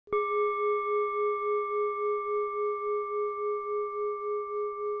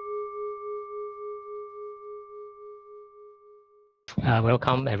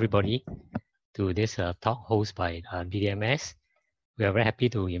Welcome everybody to this talk hosted by BDMS. We are very happy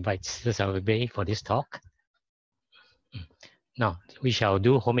to invite Sis Sylvia Bay for this talk. Now, we shall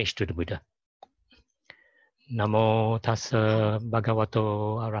do homage to the Buddha. Namo tassa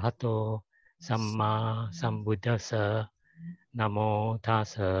bhagavato arahato samma sambuddhassa. Namo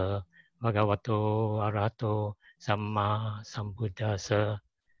tassa bhagavato arahato samma sambuddhassa.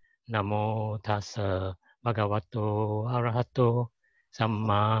 Namo tassa bhagavato arahato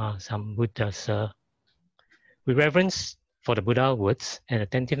samma sambuddhassa. With reverence for the Buddha words and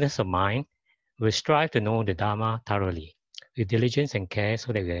attentiveness of mind, we strive to know the Dharma thoroughly. With diligence and care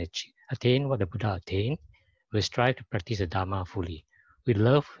so that we attain what the Buddha attained, we strive to practice the Dharma fully. With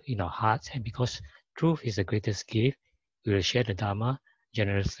love in our hearts, and because truth is the greatest gift, we will share the Dharma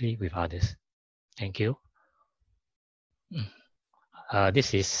generously with others. Thank you.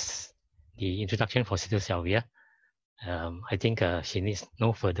 This is the introduction for Sister Sylvia. I think she needs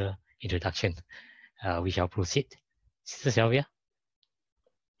no further introduction. We shall proceed. Sister Sylvia.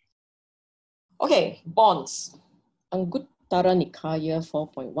 Okay, bonds. Anguttara Nikaya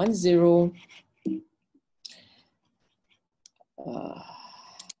 4.10.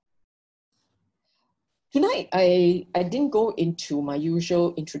 Tonight, I didn't go into my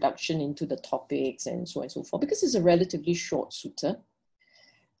usual introduction into the topics and so on and so forth because it's a relatively short sutta.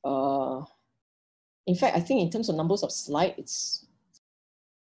 In fact, I think in terms of numbers of slides, it's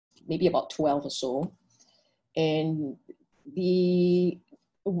maybe about 12 or so. And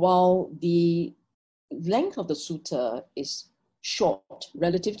while the length of the sutta is short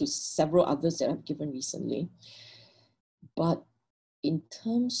relative to several others that I've given recently, but in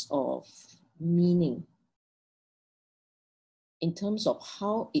terms of meaning, in terms of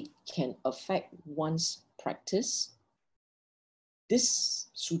how it can affect one's practice, this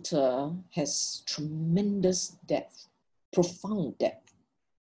sutta has tremendous depth, profound depth.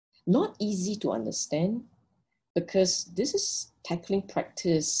 Not easy to understand because this is tackling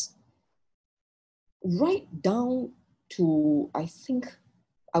practice right down to, I think,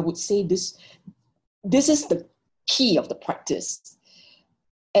 I would say this is the key of the practice.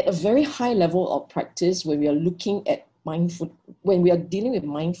 At a very high level of practice, when we are looking at when we are dealing with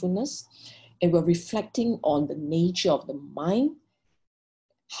mindfulness and we're reflecting on the nature of the mind,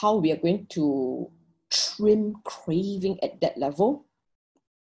 how we are going to trim craving at that level,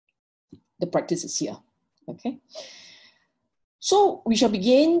 the practice is here, okay? So we shall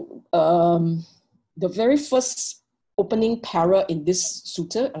begin the very first opening para in this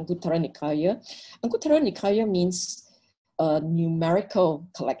sutta, Anguttara Nikaya. Anguttara Nikaya means a numerical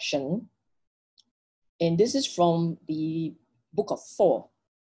collection. And this is from the Book of Four,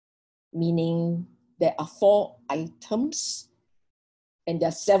 meaning there are 4 items, and there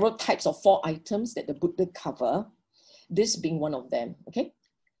are several types of 4 items that the Buddha cover, this being one of them, okay?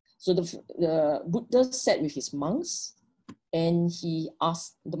 So the Buddha sat with his monks, and he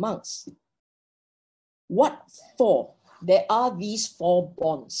asked the monks, what for? There are these 4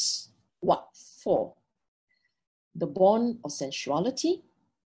 bonds. What for? The bond of sensuality,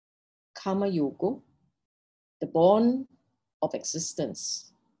 karma yoga, the bond of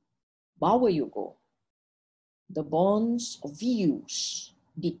existence, bhava yoga, the bonds of views,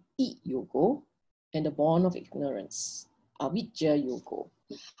 ditthi yoga, and the bond of ignorance, avidya yoga.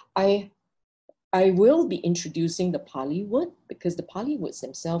 I will be introducing the Pali word because the Pali words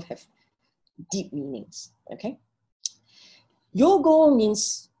themselves have deep meanings, okay? Yoga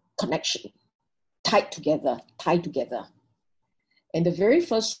means connection, tied together. And the very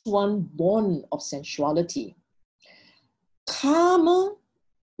first one, bond of sensuality. Karma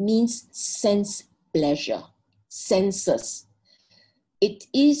means sense pleasure, senses. It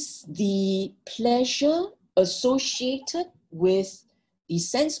is the pleasure associated with the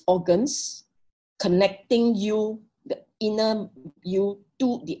sense organs connecting you, the inner you,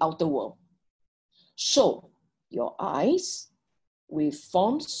 to the outer world. So, your eyes with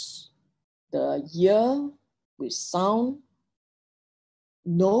forms, the ear with sound,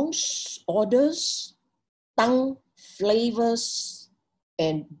 nose, odors, tongue, flavors,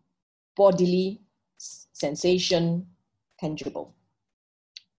 and bodily sensation, tangible.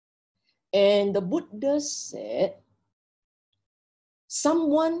 And the Buddha said,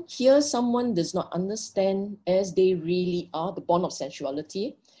 someone does not understand as they really are, the bond of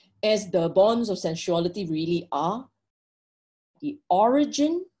sensuality, as the bonds of sensuality really are, the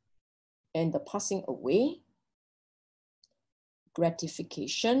origin and the passing away,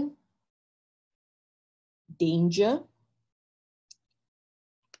 gratification, danger,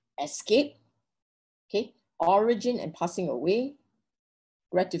 escape, okay, origin and passing away,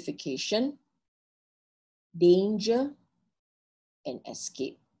 gratification, danger, and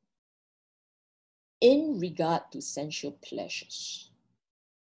escape in regard to sensual pleasures.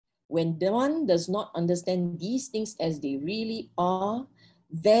 When one does not understand these things as they really are,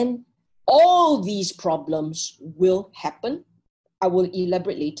 then all these problems will happen. I will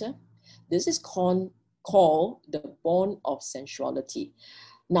elaborate later. This is called the bond of sensuality.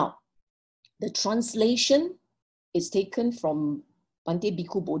 Now, the translation is taken from Bhante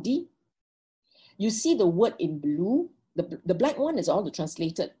Bhikkhu Bodhi. You see the word in blue. The black one is all the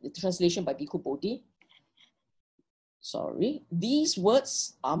translation by Bhikkhu Bodhi. Sorry, these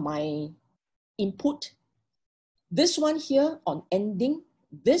words are my input. This one here on ending,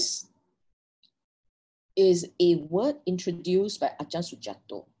 this is a word introduced by Ajahn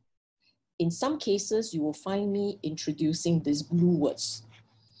Sujato. In some cases, you will find me introducing these blue words.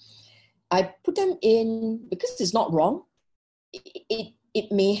 I put them in because it's not wrong.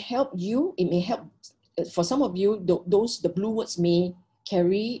 It may help you. It may help for some of you. The blue words may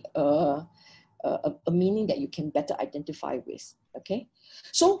carry a meaning that you can better identify with. Okay,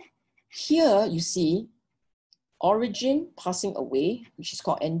 so here you see origin, passing away, which is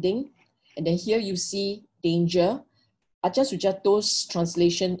called ending, and then here you see danger. Ajahn Sujato's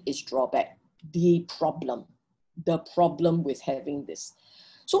translation is drawback, the problem with having this.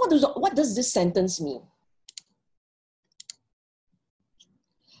 So what does this sentence mean?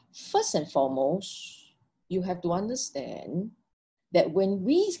 First and foremost, you have to understand that when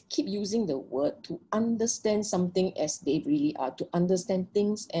we keep using the word to understand something as they really are, to understand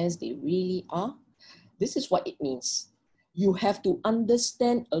things as they really are, this is what it means. You have to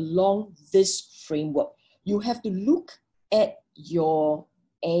understand along this framework. You have to look at your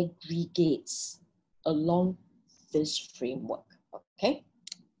aggregates along this framework, okay?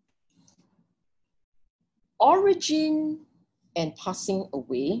 Origin and passing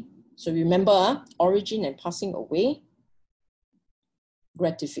away. So remember, origin and passing away,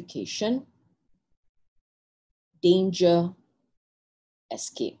 gratification, danger,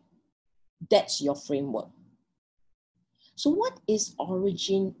 escape. That's your framework. So what is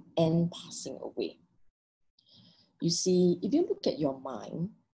origin and passing away? You see, if you look at your mind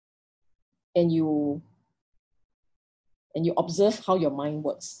and you observe how your mind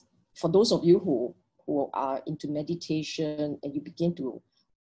works, for those of you who are into meditation and you begin to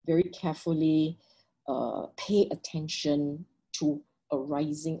very carefully pay attention to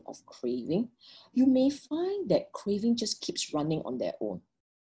arising of craving, you may find that craving just keeps running on their own.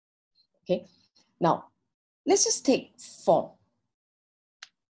 Okay, now let's just take form.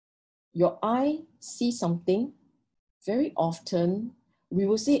 Your eye sees something. Very often we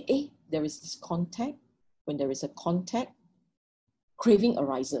will say, hey, there is this contact. When there is a contact, craving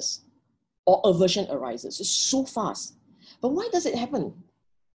arises or aversion arises. It's so fast. But why does it happen?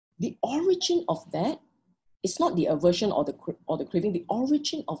 The origin of that is not the aversion or the craving. The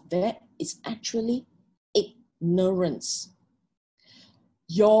origin of that is actually ignorance.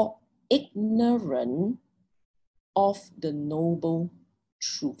 You're ignorant of the noble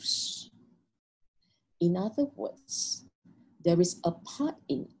truths. In other words, there is a part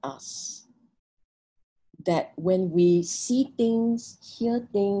in us that when we see things, hear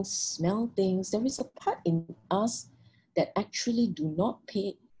things, smell things, there is a part in us that actually do not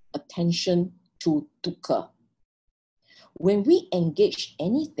pay attention to dukkha. When we engage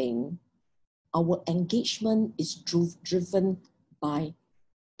anything, our engagement is driven by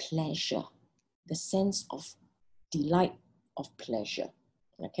pleasure, the sense of delight, of pleasure,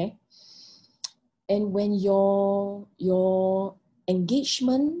 okay? And when your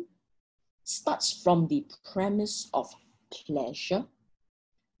engagement starts from the premise of pleasure,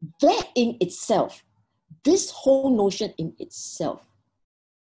 that in itself, this whole notion in itself,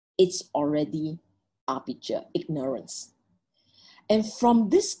 it's already avijja, ignorance. And from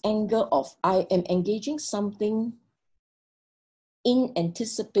this angle of I am engaging something in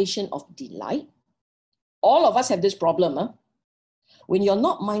anticipation of delight, all of us have this problem. Huh? When you're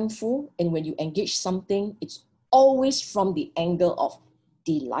not mindful and when you engage something, it's always from the angle of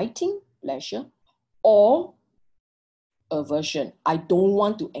delighting, pleasure, or aversion. I don't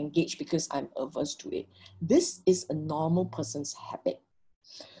want to engage because I'm averse to it. This is a normal person's habit.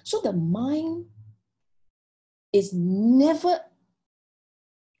 So the mind is never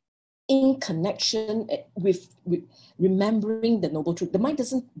in connection with remembering the noble truth. The mind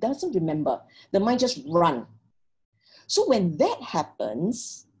doesn't remember. The mind just runs. So when that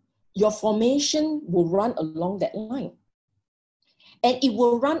happens, your formation will run along that line. And it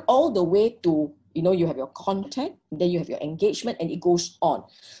will run all the way to, you have your contact, then you have your engagement, and it goes on.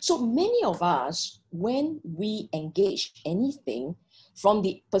 So many of us, when we engage anything from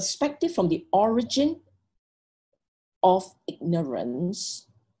the perspective, from the origin, of ignorance,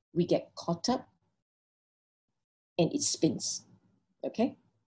 we get caught up and it spins, okay?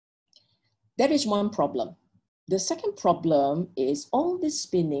 That is one problem. The second problem is all this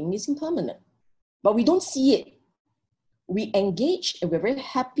spinning is impermanent, but we don't see it. We engage and we're very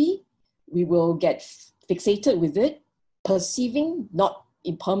happy. We will get fixated with it, perceiving not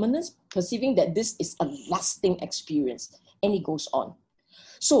impermanence, perceiving that this is a lasting experience, and it goes on.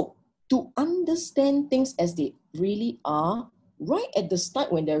 So to understand things as they really are, right at the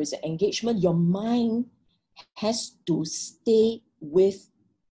start when there is an engagement, your mind has to stay with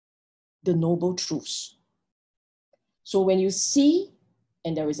the noble truths. So when you see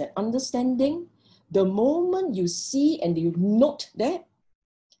and there is an understanding, the moment you see and you note that,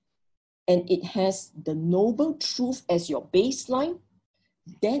 and it has the noble truth as your baseline,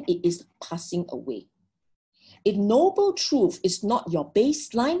 then it is passing away. If noble truth is not your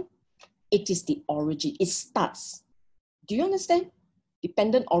baseline, it is the origin. It starts. Do you understand?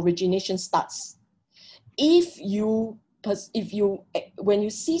 Dependent origination starts. When you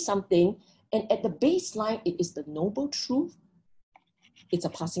see something and at the baseline, it is the noble truth, it's a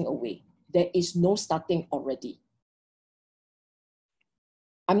passing away. There is no starting already.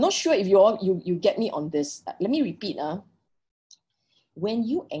 I'm not sure if you get me on this. Let me repeat. When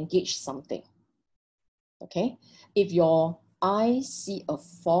you engage something, okay, if your eyes see a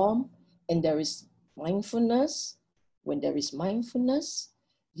form and there is mindfulness, when there is mindfulness,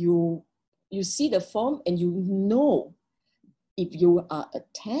 you see the form and you know if you are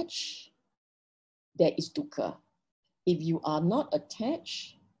attached, there is dukkha. If you are not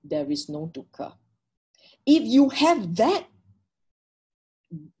attached, there is no dukkha. If you have that,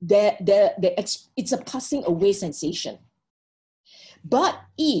 it's a passing away sensation. But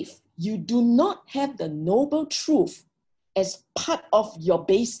if you do not have the noble truth as part of your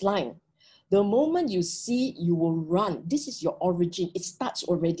baseline, the moment you see, you will run. This is your origin. It starts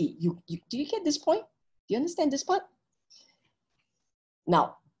already. Do you get this point? Do you understand this part?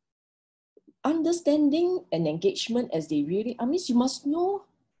 Now, understanding and engagement as they really are means you must know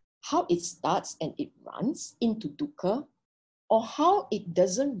how it starts and it runs into dukkha, or how it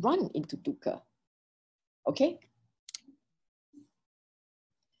doesn't run into dukkha. Okay?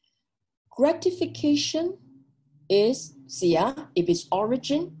 Gratification is, if it's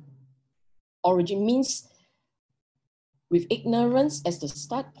origin means with ignorance as the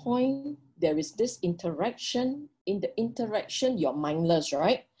start point, there is this interaction. In the interaction, you're mindless,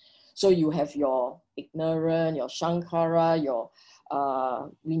 right? So you have your ignorant, your sankhara, your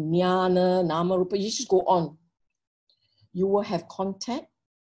vijnana, nama, rupa, you just go on. You will have contact,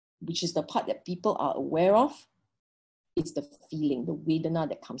 which is the part that people are aware of. It's the feeling, the vedana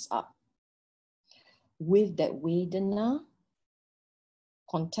that comes up. With that vedana,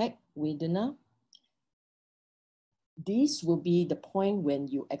 contact, vedana, this will be the point when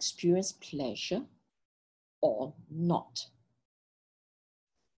you experience pleasure or not.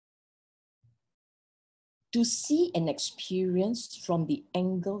 To see an experience from the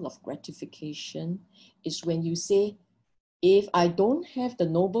angle of gratification is when you say, if I don't have the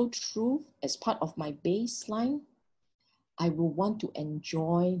noble truth as part of my baseline, I will want to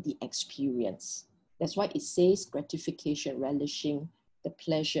enjoy the experience. That's why it says gratification, relishing the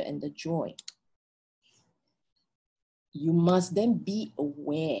pleasure and the joy. You must then be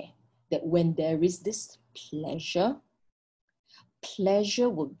aware that when there is this pleasure, pleasure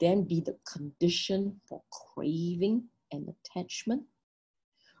will then be the condition for craving and attachment.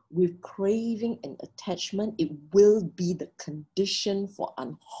 With craving and attachment, it will be the condition for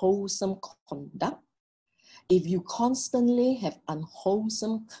unwholesome conduct. If you constantly have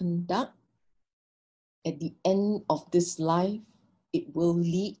unwholesome conduct, at the end of this life, it will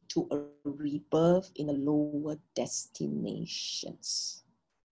lead to a rebirth in a lower destinations.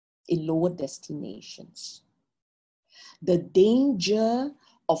 In lower destinations. The danger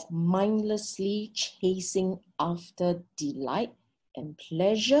of mindlessly chasing after delight and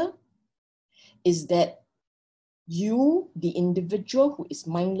pleasure is that you, the individual who is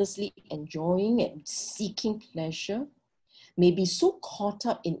mindlessly enjoying and seeking pleasure, may be so caught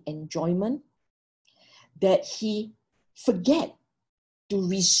up in enjoyment that he forget to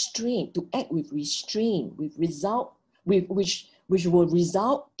restrain, to act with restraint, which will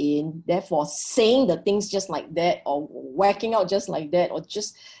result in, therefore, saying the things just like that, or whacking out just like that, or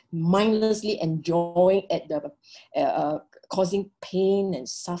just mindlessly enjoying at the causing pain and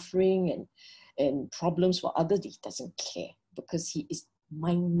suffering and problems for others. He doesn't care because he is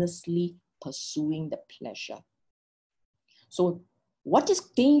mindlessly pursuing the pleasure. So what is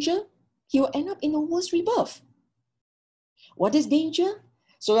danger? He will end up in a worse rebirth. What is danger?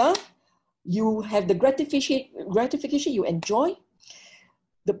 So You have the gratification you enjoy.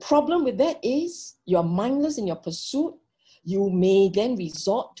 The problem with that is you're mindless in your pursuit. You may then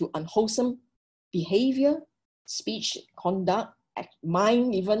resort to unwholesome behavior, speech, conduct,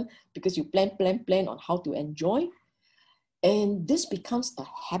 mind even, because you plan on how to enjoy. And this becomes a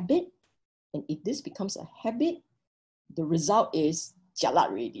habit. And if this becomes a habit, the result is jialat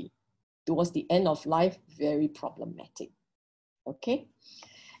already. Towards the end of life, very problematic. Okay?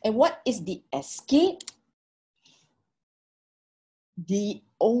 And what is the escape? The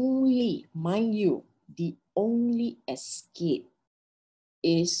only, mind you, the only escape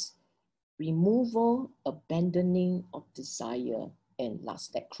is removal, abandoning of desire, and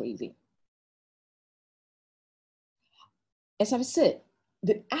last, that craving. As I've said,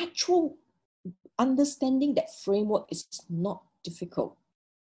 the actual understanding that framework is not difficult.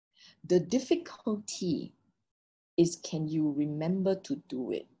 The difficulty is, can you remember to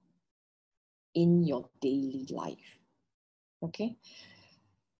do it in your daily life? Okay?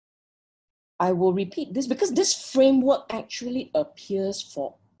 I will repeat this because this framework actually appears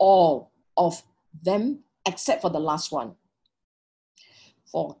for all of them except for the last one.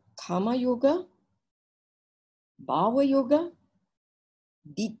 For Karma Yoga, Bhava Yoga,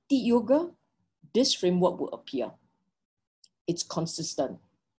 Ditthi Yoga, this framework will appear. It's consistent.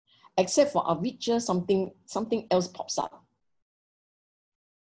 Except for avijja, something else pops up.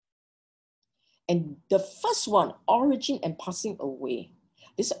 And the first one, origin and passing away,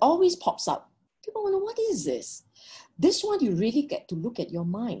 this always pops up. People wonder, what is this? This one, you really get to look at your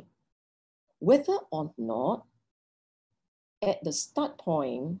mind. Whether or not, at the start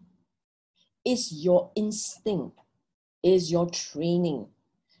point, is your instinct, is your training,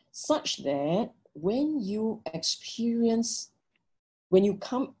 such that when you experience, when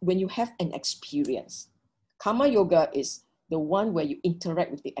you have an experience, Karma Yoga is the one where you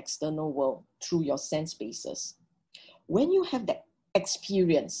interact with the external world through your sense bases. When you have that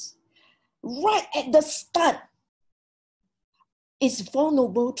experience, right at the start, is Four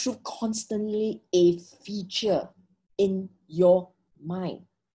Noble Truths constantly a feature in your mind?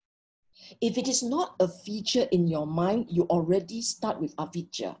 If it is not a feature in your mind, you already start with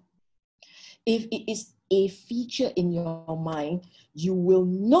avijja. If it is a feature in your mind, you will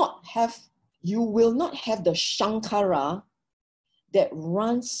not have the shankara that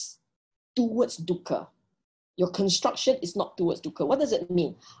runs towards dukkha. Your construction is not towards dukkha. What does it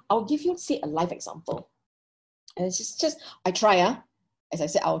mean? I'll give you, say, a live example. And it's just I try, as I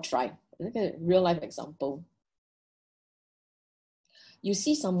said, I'll try. Look at a real life example. You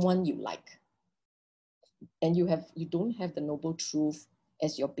see someone you like, and you don't have the Noble Truth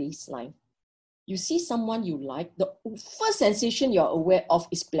as your baseline. You see someone you like, the first sensation you're aware of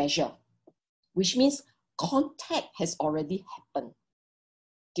is pleasure, which means contact has already happened.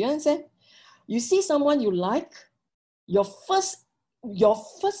 Do you understand? You see someone you like, your first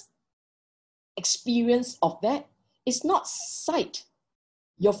experience of that is not sight.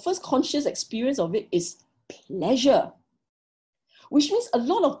 Your first conscious experience of it is pleasure, which means a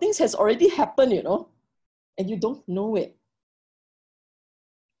lot of things has already happened, and you don't know it.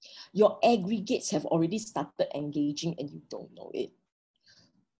 Your aggregates have already started engaging and you don't know it.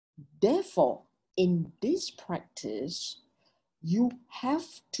 Therefore, in this practice, you have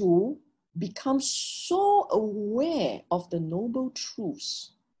to become so aware of the Noble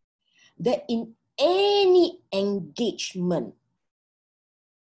Truths that in any engagement,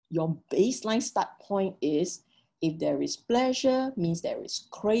 your baseline start point is, if there is pleasure, means there is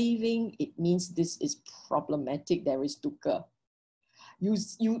craving, it means this is problematic, there is dukkha.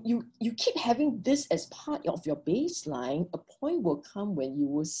 You keep having this as part of your baseline, a point will come when you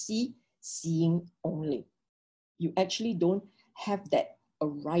will see seeing only. You actually don't have that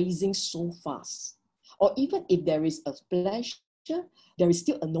arising so fast. Or even if there is a pleasure, there is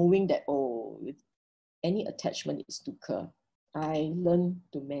still a knowing that, oh, any attachment is dukkha. I learn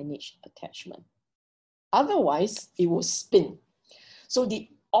to manage attachment. Otherwise, it will spin. So the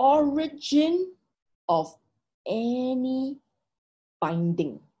origin of any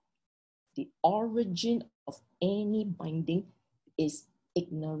binding, the origin of any binding is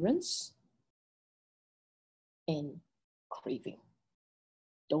ignorance and craving.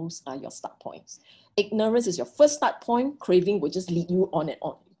 Those are your start points. Ignorance is your first start point. Craving will just lead you on and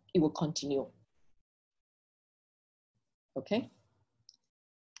on. It will continue. Okay?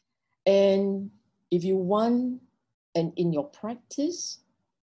 And if you want, and in your practice,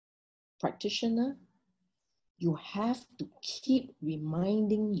 practitioner, you have to keep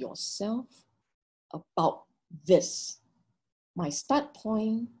reminding yourself about this. My start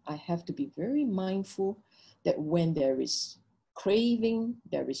point, I have to be very mindful that when there is craving,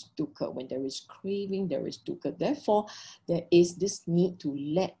 there is dukkha. When there is craving, there is dukkha. Therefore, there is this need to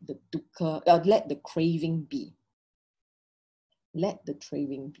let the dukkha, let the craving be. Let the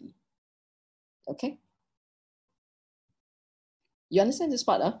craving be. Okay? You understand this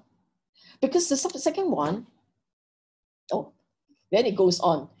part? Because the second one, then it goes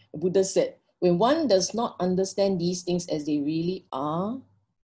on. The Buddha said, when one does not understand these things as they really are,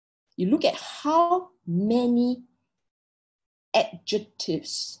 you look at how many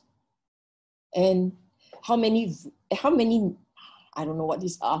adjectives and how many, I don't know what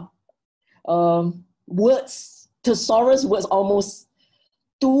these are, words, thesaurus words almost,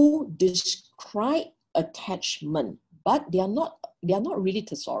 to describe attachment, but they are not really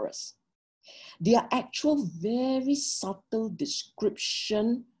thesaurus. They are actual very subtle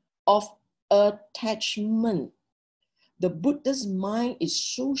description of attachment. The Buddha's mind is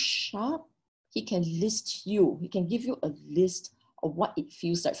so sharp, he can he can give you a list of what it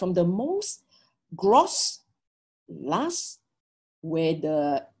feels like, from the most gross lust, where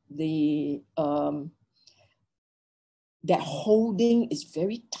that holding is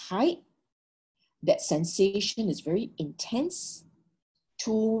very tight, that sensation is very intense,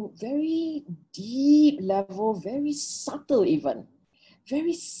 to very deep level, very subtle even,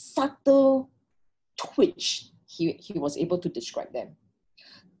 very subtle twitch, he was able to describe them.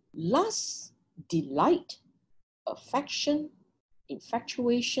 Lust, delight, affection,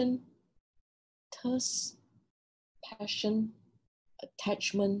 infatuation, thirst, passion,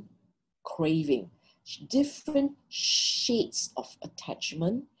 attachment, craving. Different shades of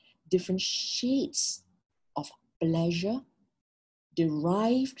attachment, different shades of pleasure,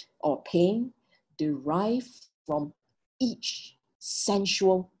 derived, or pain, derived from each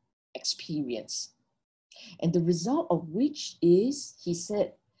sensual experience. And the result of which is, he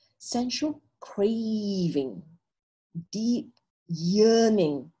said, sensual craving, deep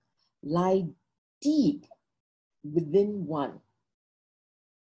yearning, lie deep within one.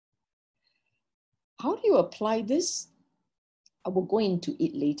 How do you apply this? I will go into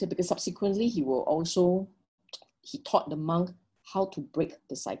it later, because subsequently he taught the monk how to break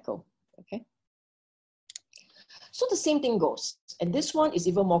the cycle, okay? So the same thing goes, and this one is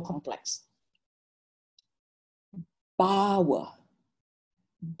even more complex. Bhava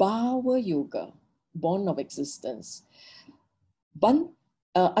yoga, born of existence. Ajahn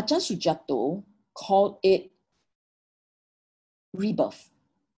Sujato called it rebirth.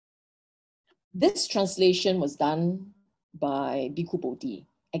 This translation was done by Bhikkhu Bodhi,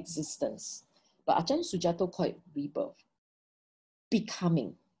 existence. But Ajahn Sujato called it rebirth,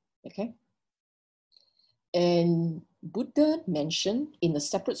 becoming, okay? And Buddha mentioned in a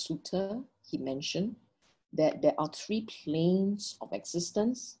separate sutta, he mentioned that there are 3 planes of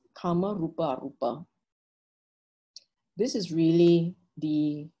existence: karma, rupa, arupa. This is really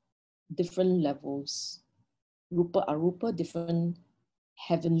the different levels, rupa, arupa, different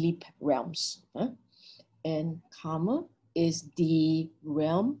heavenly realms. And karma is the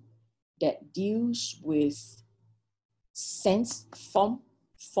realm that deals with sense,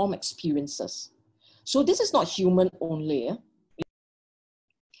 form experiences. So this is not human only.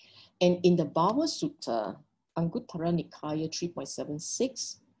 And in the Bhava Sutta, Anguttara Nikaya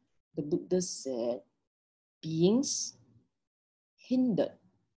 3.76, the Buddha said, beings hindered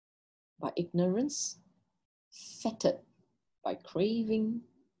by ignorance, fettered by craving,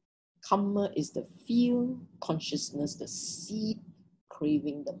 karma is the field, consciousness the seed,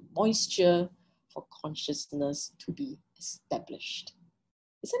 craving the moisture for consciousness to be established.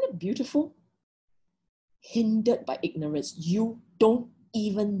 Isn't it beautiful? Hindered by ignorance. You don't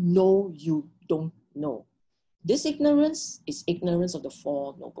even know you don't know. This ignorance is ignorance of the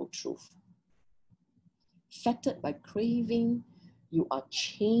Four Noble Truths. Fettered by craving, you are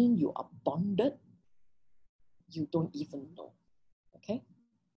chained, you are bonded, you don't even know, okay?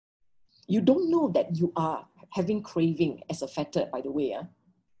 You don't know that you are having craving as a fettered, by the way.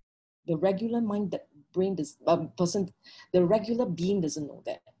 The regular mind, that brain, this person, the regular being doesn't know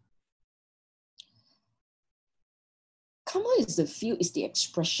that. Karma is the field, is the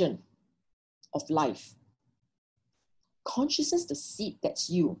expression of life. Consciousness, the seed, that's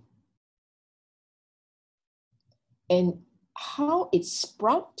you. And how it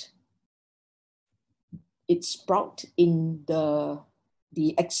sprout in the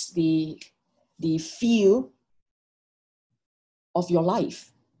field of your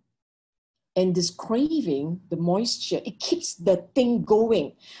life. And this craving, the moisture, it keeps the thing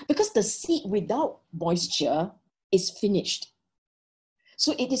going, because the seed without moisture is finished.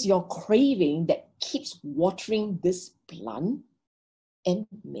 So it is your craving that keeps watering this plant and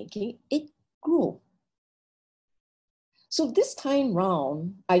making it grow. So this time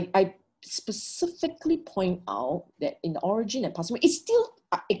round, I specifically point out that in the origin and passing away, it's still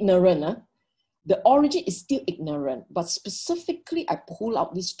ignorant. Huh? The origin is still ignorant, but specifically I pull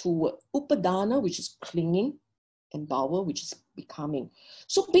out these two words, upadana, which is clinging, and bhava, which is becoming.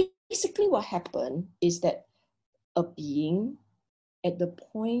 So basically what happened is that a being at the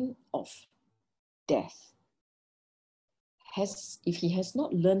point of death if he has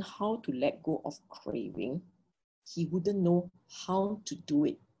not learned how to let go of craving, he wouldn't know how to do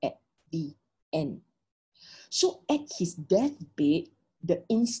it at the end. So at his deathbed, the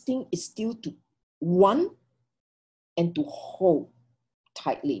instinct is still to want and to hold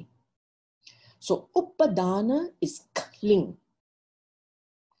tightly. So upadana is cling.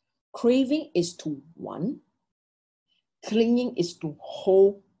 Craving is to want. Clinging is to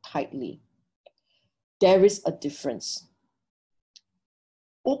hold tightly. There is a difference.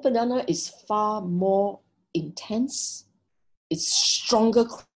 Upadana is far more intense. It's stronger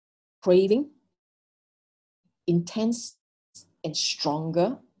craving, intense and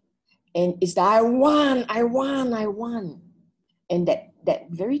stronger. And it's that I want. And that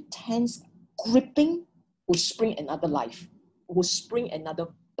very tense gripping will spring another life, will spring another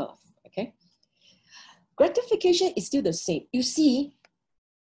birth, okay? Gratification is still the same. You see,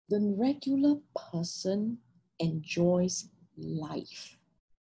 the regular person enjoys life.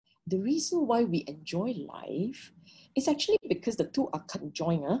 The reason why we enjoy life is actually because the two are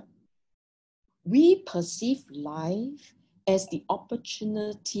conjoined. Huh? We perceive life as the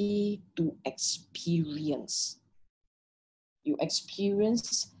opportunity to experience. You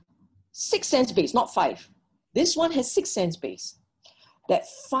experience 6 sense base, not 5. This one has 6 sense base. That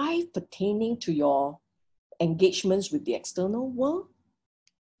 5 pertaining to your engagements with the external world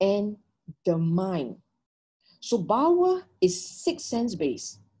and the mind. So bhava is 6 sense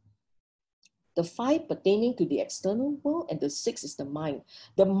base. The 5 pertaining to the external world and the 6 is the mind.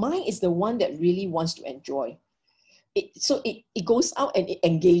 The mind is the one that really wants to enjoy. So it goes out and it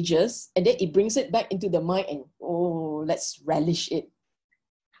engages and then it brings it back into the mind and, oh, let's relish it.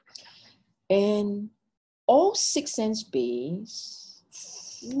 And all 6 sense base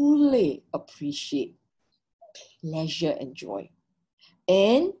fully appreciate pleasure and joy.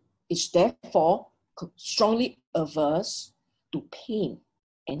 And it's therefore strongly averse to pain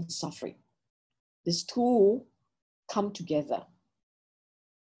and suffering. These two come together.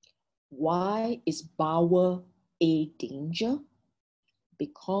 Why is bhava a danger?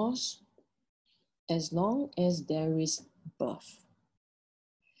 Because as long as there is birth,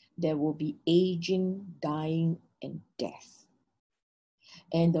 there will be aging, dying, and death.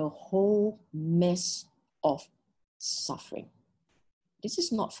 And the whole mess of suffering. This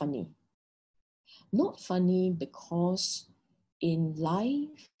is not funny. Not funny because in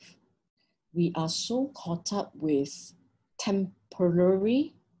life, we are so caught up with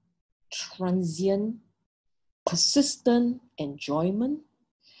temporary, transient, persistent enjoyment.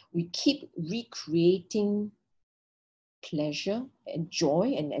 We keep recreating pleasure and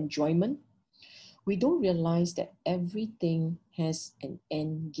joy and enjoyment. We don't realize that everything has an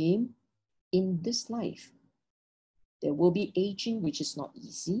end game in this life. There will be aging, which is not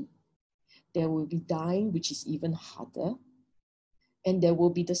easy. There will be dying, which is even harder. And there will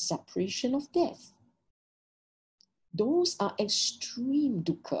be the separation of death. Those are extreme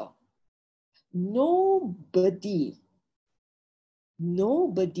dukkha. Nobody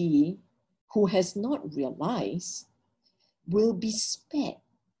who has not realized will be spared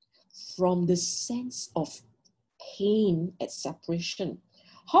from the sense of pain at separation.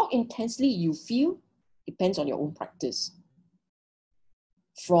 How intensely you feel depends on your own practice.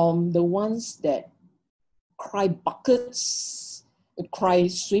 From the ones that cry buckets, cry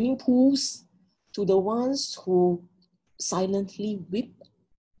swimming pools, to the ones who silently weep,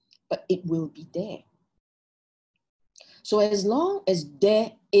 but it will be there. So as long as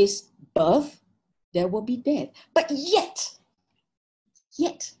there is birth, there will be death. But yet,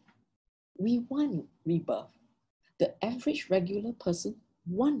 we want rebirth. The average regular person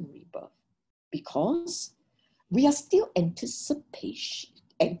wants rebirth because we are still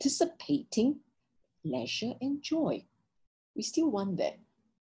anticipating pleasure and joy. We still want that.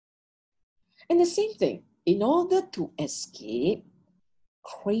 And the same thing, in order to escape,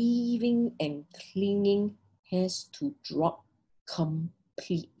 craving and clinging has to drop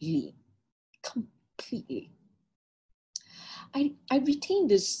completely. I retain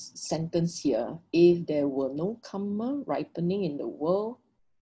this sentence here. If there were no karma ripening in the world,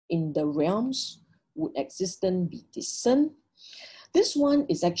 in the realms, would existence be discerned? This one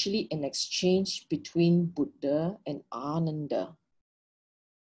is actually an exchange between Buddha and Ananda.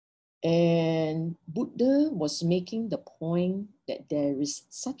 And Buddha was making the point that there is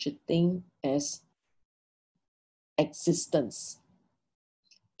such a thing as existence.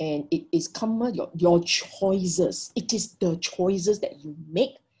 And it is karma, your choices. It is the choices that you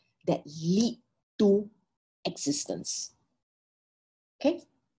make that lead to existence. Okay?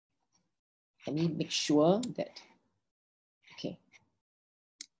 Let me make sure that, okay.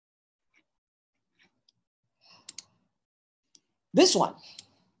 This one.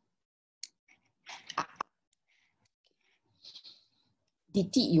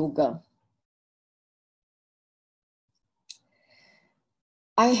 Ditthi Yoga.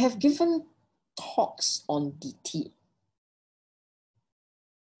 I have given talks on ditthi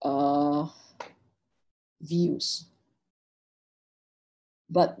views.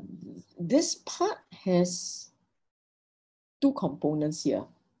 But this part has two components here.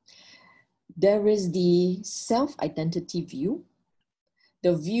 There is the self-identity view,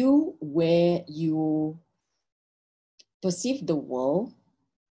 the view where you perceive the world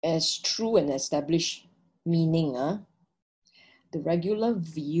as true and established meaning. The regular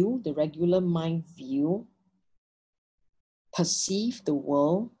view, the regular mind view, perceive the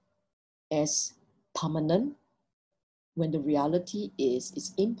world as permanent when the reality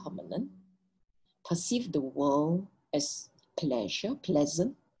is impermanent. Perceive the world as pleasure,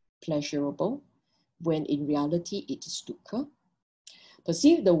 pleasant, pleasurable, when in reality it is dukkha.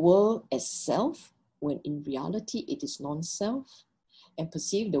 Perceive the world as self, when in reality it is non-self. And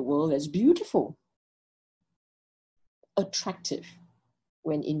perceive the world as beautiful, attractive,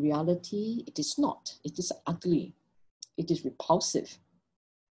 when in reality it is not. It is ugly. It is repulsive.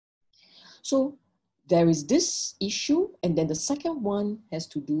 So there is this issue, and then the second one has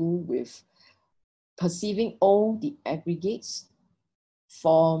to do with perceiving all the aggregates,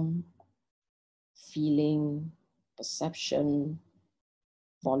 form, feeling, perception,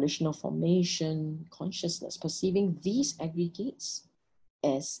 volitional formation, consciousness, perceiving these aggregates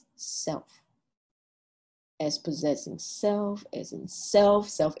as self, as possessing self, as in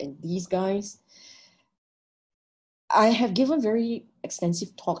self and these guys. I have given very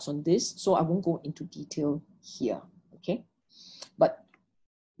extensive talks on this, so I won't go into detail here, okay? But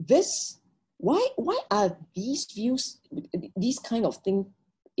this, why are these views, these kind of things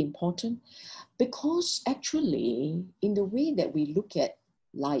important? Because actually, in the way that we look at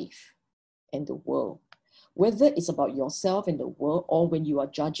life and the world, whether it's about yourself and the world, or when you are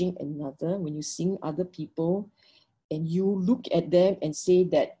judging another, when you see other people and you look at them and say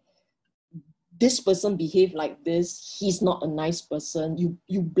that this person behaved like this, he's not a nice person,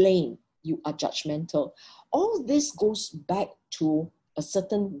 you blame, you are judgmental. All this goes back to a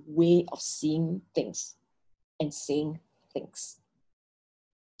certain way of seeing things and saying things.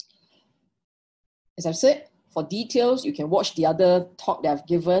 As I've said, for details, you can watch the other talk that I've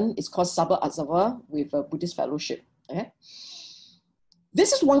given. It's called Sabha Asava with a Buddhist Fellowship. Okay?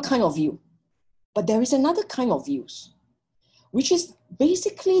 This is one kind of view, but there is another kind of views, which is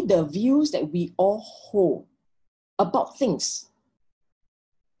basically the views that we all hold about things.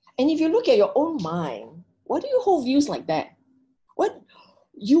 And if you look at your own mind, what do you hold views like that? What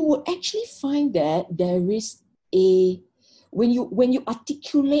you will actually find that there is a, when you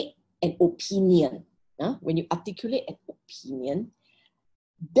articulate an opinion, when you articulate an opinion,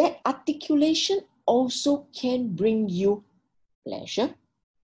 that articulation also can bring you pleasure.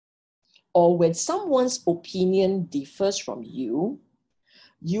 Or when someone's opinion differs from you,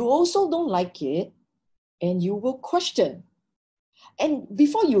 you also don't like it and you will question. And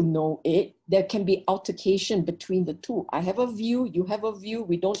before you know it, there can be altercation between the two. I have a view, you have a view,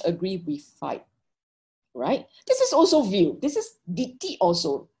 we don't agree, we fight, right? This is also view. This is ditthi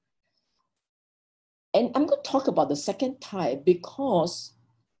also. And I'm going to talk about the second type because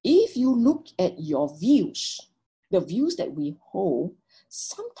if you look at your views, the views that we hold,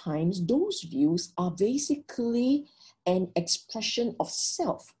 sometimes those views are basically an expression of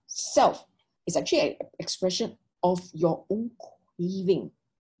self. Self is actually an expression of your own craving,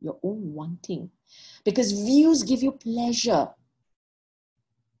 your own wanting. Because views give you pleasure.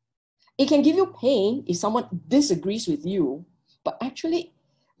 It can give you pain if someone disagrees with you, but actually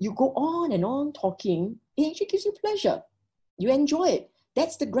you go on and on talking, it actually gives you pleasure. You enjoy it.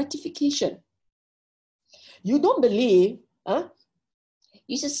 That's the gratification. You don't believe,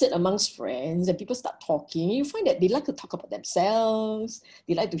 you just sit amongst friends and people start talking. You find that they like to talk about themselves.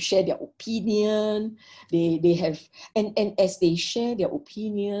 They like to share their opinion. They have, and as they share their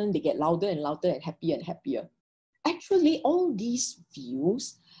opinion, they get louder and louder and happier and happier. Actually, all these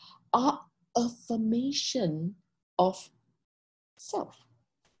views are affirmation of self.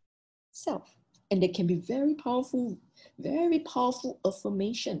 Self. And they can be very powerful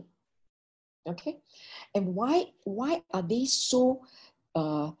affirmation. Okay, and why are they so?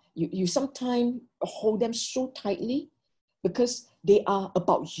 You sometimes hold them so tightly because they are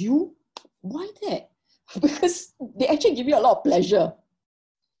about you. Why that? Because they actually give you a lot of pleasure.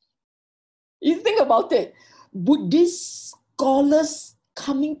 You think about it. Buddhist scholars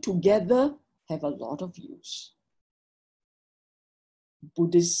coming together have a lot of views.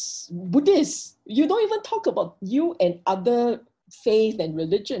 Buddhists, you don't even talk about you and other faith and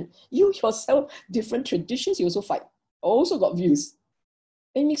religion. You yourself, different traditions, you also fight. Also got views.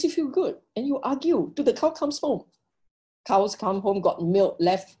 It makes you feel good. And you argue till the cow comes home. Cows come home, got milk,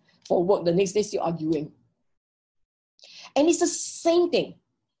 left for work, the next day still arguing. And it's the same thing.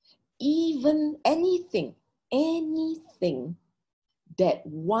 Even anything that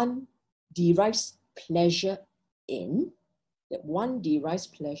one derives pleasure in,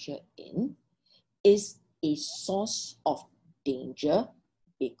 is a source of danger,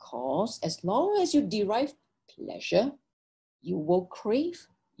 because as long as you derive pleasure, you will crave,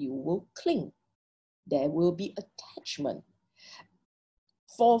 you will cling. There will be attachment.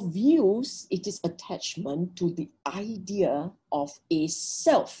 For views, it is attachment to the idea of a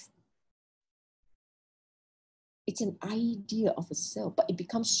self. It's an idea of a self, but it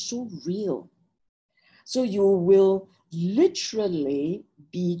becomes so real. So you will literally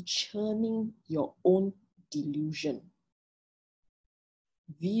be churning your own delusion.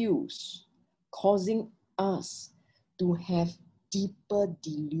 Views causing us to have deeper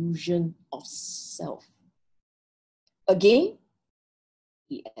delusion of self. Again,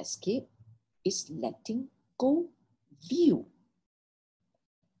 the escape is letting go view.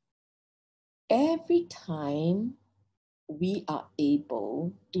 Every time we are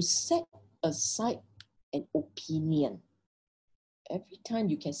able to set aside an opinion, every time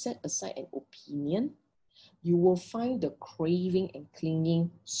you can set aside an opinion, you will find the craving and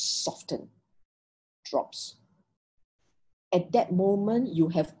clinging soften, drops. At that moment, you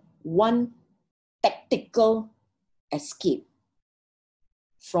have one tactical escape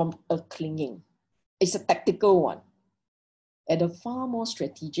from a clinging. It's a tactical one. At a far more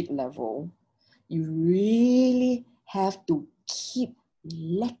strategic level, you really have to keep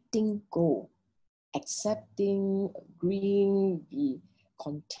letting go, accepting, agreeing, be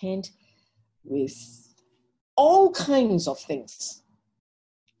content with all kinds of things,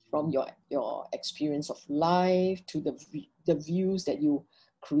 from your experience of life to the views that you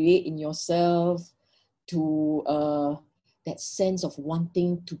create in yourself, to that sense of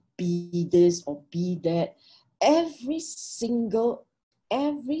wanting to be this or be that. Every single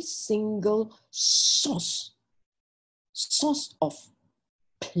source of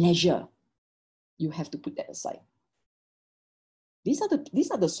pleasure, you have to put that aside. These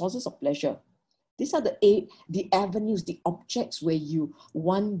are the sources of pleasure. These are the avenues, the objects where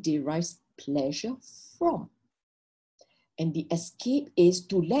one derives pleasure from. And the escape is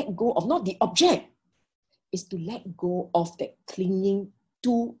to let go of, not the object, is to let go of that clinging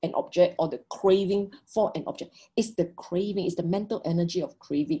to an object or the craving for an object. It's the craving, it's the mental energy of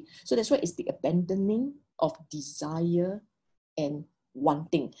craving. So that's why it's the abandoning of desire and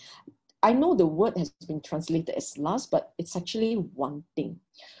wanting. I know the word has been translated as lust, but it's actually wanting.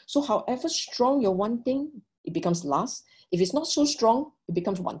 So however strong your wanting, it becomes lust. If it's not so strong, it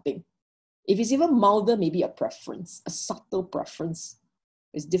becomes wanting. If it's even milder, maybe a preference, a subtle preference.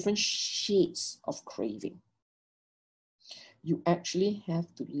 There's different shades of craving. You actually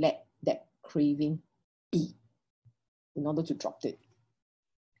have to let that craving be in order to drop it.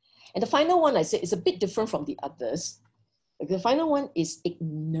 And the final one I said is a bit different from the others. The final one is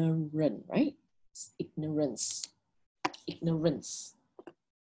ignorant, right? It's ignorance.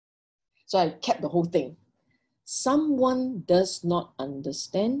 So I kept the whole thing. Someone does not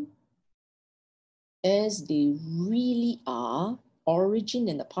understand as they really are, origin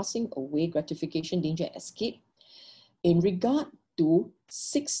and the passing away, gratification, danger, escape, in regard to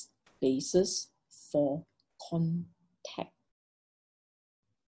 6 bases for contact.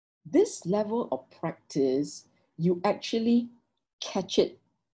 This level of practice, you actually catch it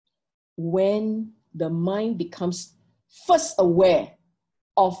when the mind becomes first aware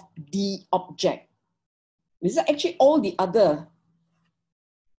of the object. This is actually all the other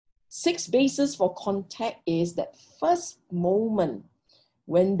 6 bases for contact is that first moment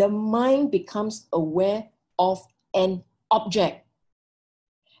when the mind becomes aware of an object.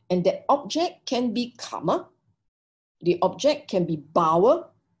 And that object can be karma, the object can be bhava,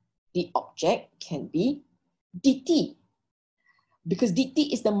 the object can be ditthi. Because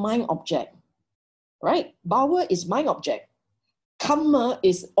ditthi is the mind object, right? Bhava is mind object. Karma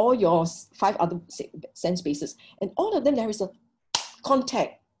is all your 5 other sense bases. And all of them, there is a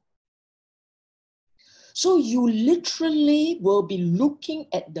contact. So you literally will be looking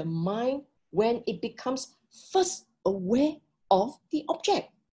at the mind when it becomes first aware of the object.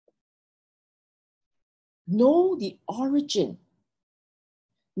 Know the origin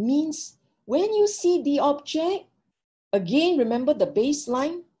means when you see the object, again, remember the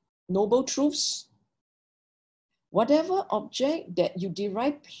baseline, noble truths. Whatever object that you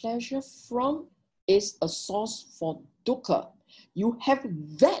derive pleasure from is a source for dukkha. You have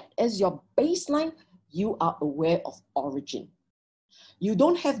that as your baseline, you are aware of origin. You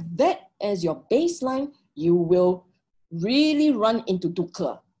don't have that as your baseline, you will really run into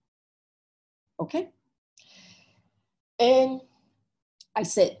dukkha. Okay? And I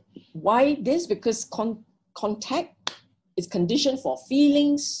said, why this? Because contact is conditioned for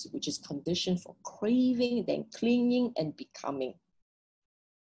feelings, which is conditioned for craving, then clinging and becoming.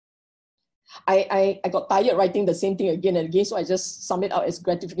 I got tired writing the same thing again and again, so I just sum it out as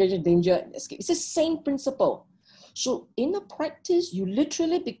gratification, danger, and escape. It's the same principle. So in a practice, you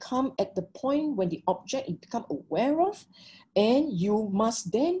literally become at the point when the object you become aware of, and you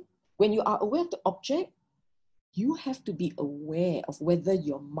must then, when you are aware of the object, you have to be aware of whether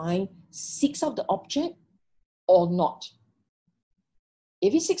your mind seeks out the object or not.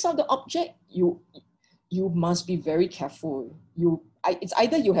 If it seeks out the object, you must be very careful. It's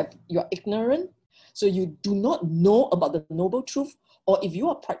either you're ignorant, so you do not know about the noble truth, or if you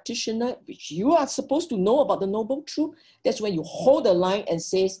are a practitioner, which you are supposed to know about the noble truth, that's when you hold the line and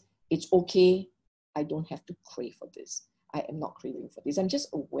says, it's okay, I don't have to crave for this. I am not craving for this. I'm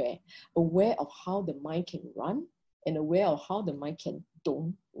just aware of how the mind can run and aware of how the mind can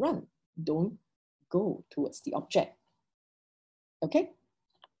don't run, don't go towards the object. Okay?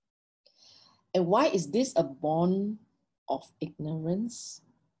 And why is this a born of ignorance?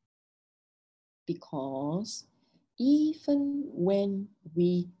 Because even when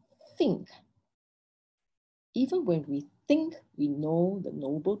we think we know the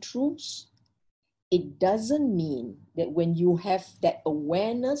noble truths, it doesn't mean that when you have that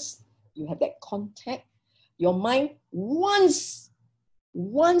awareness, you have that contact, your mind wants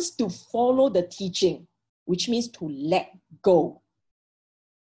to follow the teaching, which means to let go.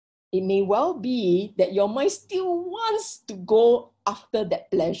 It may well be that your mind still wants to go after that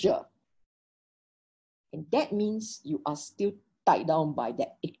pleasure. And that means you are still tied down by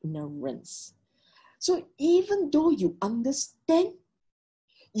that ignorance. So even though you understand,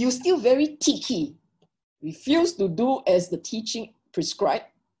 you're still very 𝗕cie, refuse to do as the teaching prescribed.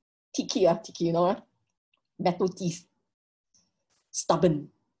 𝗕cie, you know, metal teeth, stubborn.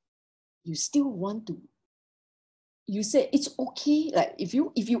 You still want to. You say, it's okay, like if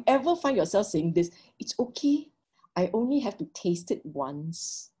you ever find yourself saying this, it's okay, I only have to taste it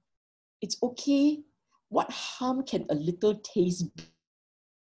once. It's okay, what harm can a little taste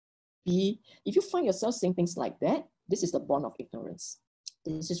be? If you find yourself saying things like that, this is the born of ignorance.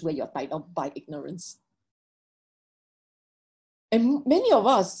 This is where you're tied up by ignorance. And many of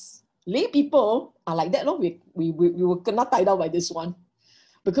us, lay people, are like that. We were not tied down by this one.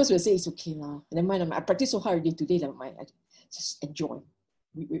 Because we'll say, it's okay lah. Never mind, I practice so hard already today, never mind. I just enjoy.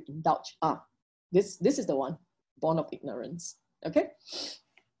 We indulge. This is the one, born of ignorance. Okay?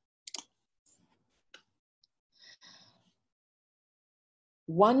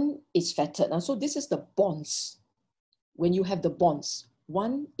 One is fettered. So this is the bonds. When you have the bonds,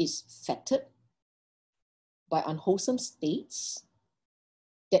 one is fettered by unwholesome states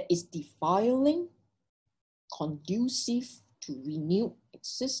that is defiling, conducive to renewed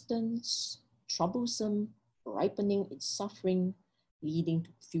existence, troublesome, ripening in suffering, leading to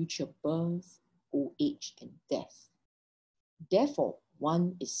future birth, old age, and death. Therefore,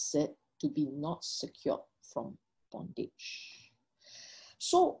 one is said to be not secured from bondage.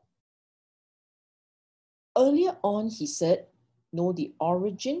 So, earlier on, he said, know the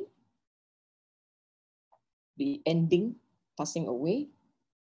origin, the ending, passing away,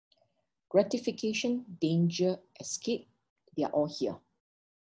 gratification, danger, escape, they are all here.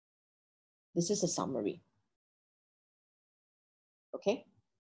 This is a summary. Okay?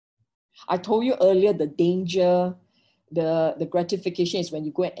 I told you earlier the danger, the gratification is when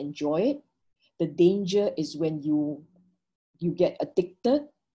you go and enjoy it. The danger is when you get addicted,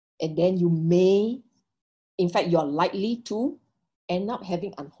 and then you may, in fact, you're likely to end up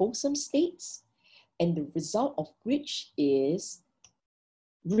having unwholesome states, and the result of which is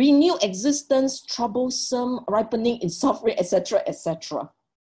renewed existence, troublesome, ripening in suffering, etc., etc.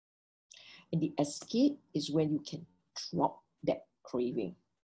 And the escape is when you can drop that craving.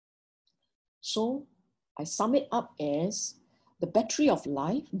 So I sum it up as the battery of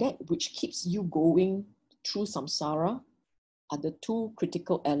life, that which keeps you going through samsara, are the two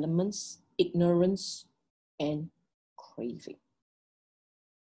critical elements, ignorance and craving.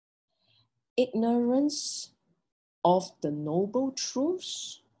 Ignorance of the noble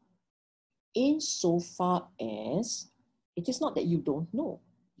truths insofar as it is not that you don't know,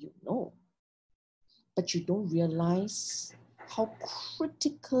 you know, but you don't realize how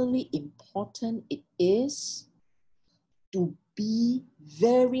critically important it is to be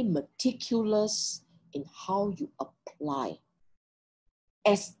very meticulous in how you apply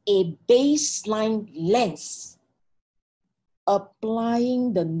as a baseline lens,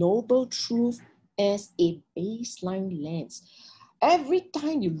 applying the noble truth as a baseline lens. Every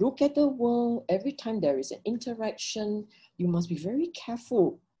time you look at the world, every time there is an interaction, you must be very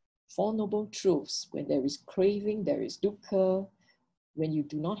careful. Four noble truths. When there is craving, there is dukkha. When you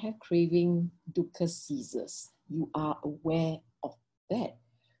do not have craving, dukkha ceases. You are aware of that.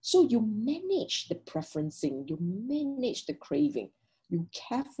 So you manage the preferencing, you manage the craving, you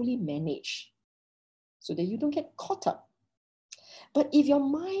carefully manage so that you don't get caught up. But if your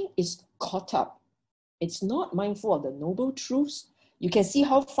mind is caught up, it's not mindful of the noble truths, you can see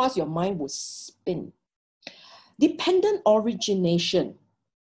how fast your mind will spin. Dependent origination.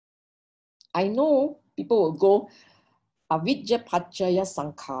 I know people will go, avidya pachaya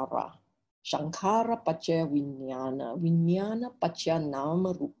sankhara, sankhara pachaya vijnana, vijnana pachaya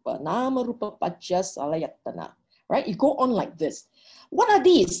nama rupa pachaya salayatana. Right? You go on like this. What are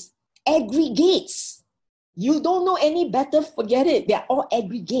these? Aggregates. You don't know any better, forget it. They are all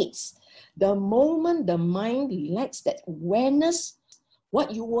aggregates. The moment the mind lacks that awareness,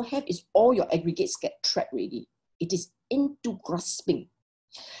 what you will have is all your aggregates get trapped already. It is into grasping.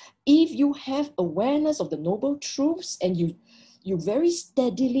 If you have awareness of the noble truths and you very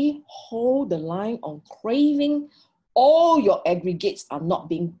steadily hold the line on craving, all your aggregates are not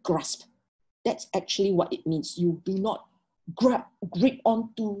being grasped. That's actually what it means. You do not grip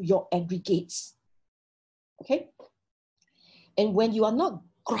onto your aggregates. Okay? And when you are not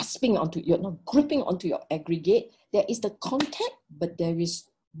grasping onto, you're not gripping onto your aggregate, there is the contact, but there is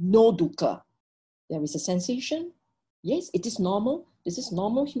no dukkha. There is a sensation. Yes, it is normal. This is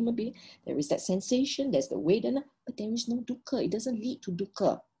normal human being. There is that sensation, there's the vedana, but there is no dukkha. It doesn't lead to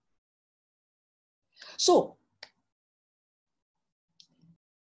dukkha. So,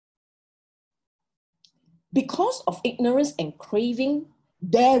 because of ignorance and craving,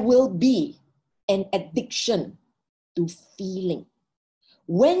 there will be an addiction to feeling.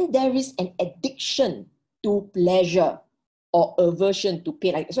 When there is an addiction to pleasure or aversion to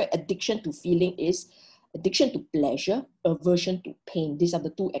pain, so addiction to feeling is addiction to pleasure, aversion to pain. These are the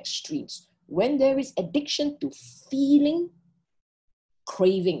two extremes. When there is addiction to feeling,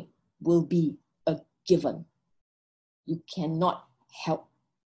 craving will be a given. You cannot help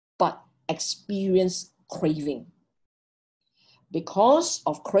but experience craving. Because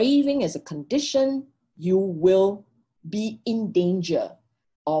of craving as a condition, you will be in danger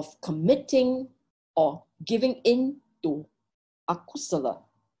of committing or giving in to akusala,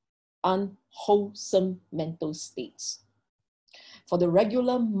 unwholesome mental states. For the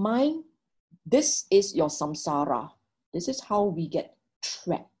regular mind, this is your samsara. This is how we get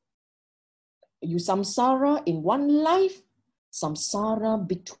trapped. You samsara in one life, samsara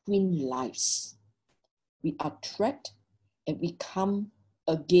between lives. We are trapped and we come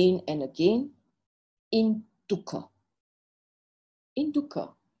again and again in dukkha. In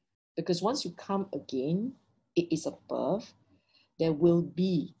dukkha. Because once you come again, it is a birth, there will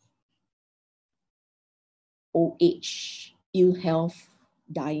be old age, ill health,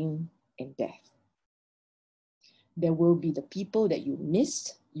 dying, and death. There will be the people that you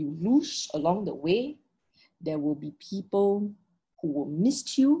missed, you lose along the way. There will be people who will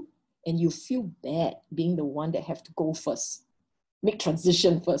miss you, and you feel bad being the one that have to go first, make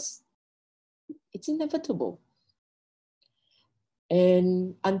transition first. It's inevitable.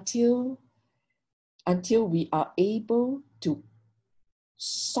 And until we are able to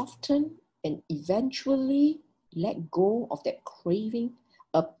soften and eventually let go of that craving,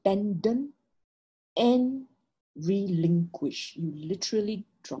 abandon and relinquish. You literally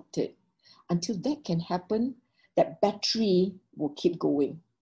dropped it. Until that can happen, that battery will keep going.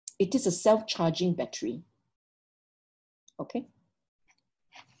 It is a self-charging battery. Okay?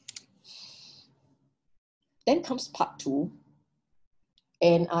 Then comes part 2.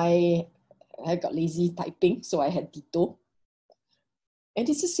 And I got lazy typing, so I had ditto. And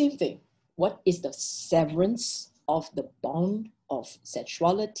it's the same thing. What is the severance of the bond of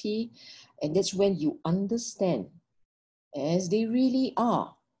sexuality? And that's when you understand, as they really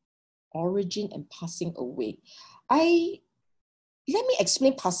are, origin and passing away. Let me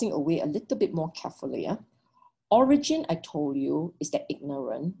explain passing away a little bit more carefully. Origin, I told you, is that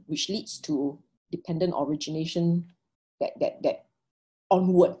ignorant, which leads to dependent origination, that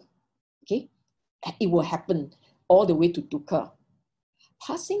onward, okay? It will happen all the way to dukkha.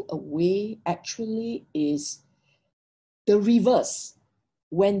 Passing away actually is the reverse.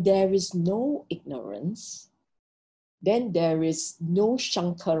 When there is no ignorance, then there is no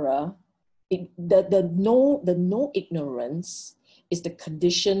Shankara. The no ignorance is the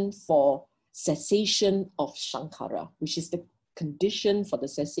condition for cessation of Shankara, which is the condition for the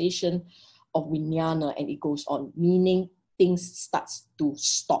cessation of Vijnana, and it goes on, meaning things starts to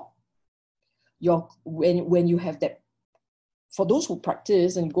stop. When you have that, for those who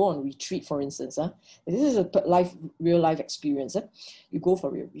practice and go on retreat, for instance, this is a real life experience. You go for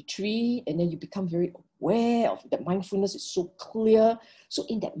a retreat and then you become very aware of that mindfulness is so clear. So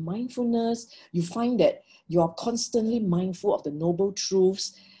in that mindfulness, you find that you are constantly mindful of the noble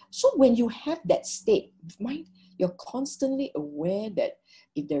truths. So when you have that state of mind, you're constantly aware that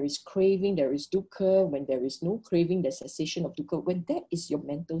if there is craving, there is dukkha. When there is no craving, there's cessation of dukkha. When that is your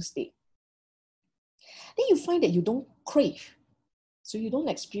mental state, then you find that you don't crave. So you don't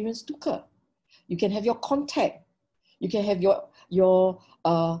experience dukkha. You can have your contact. You can have your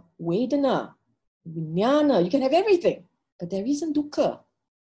vedana, vijnana. You can have everything. But there isn't dukkha.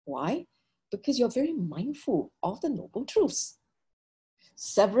 Why? Because you're very mindful of the noble truths.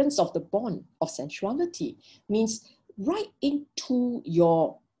 Severance of the bond of sensuality means right into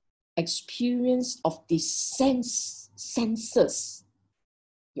your experience of the senses.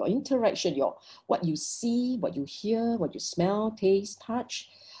 Your interaction, what you see, what you hear, what you smell, taste, touch.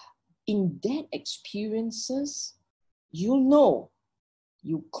 In that experiences, you know,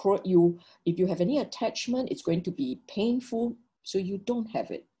 if you have any attachment, it's going to be painful, so you don't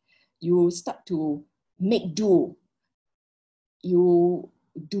have it. You start to make do. You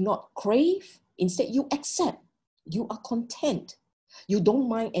do not crave. Instead, you accept. You are content. You don't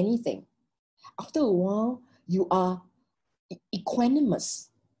mind anything. After a while, you are equanimous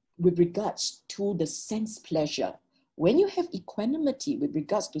with regards to the sense pleasure. When you have equanimity with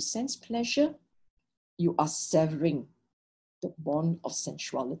regards to sense pleasure, you are severing the bond of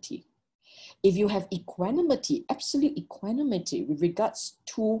sensuality. If you have equanimity, absolute equanimity with regards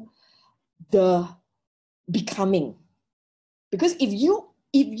to the becoming, because if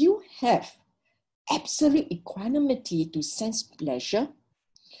you have absolute equanimity to sense pleasure,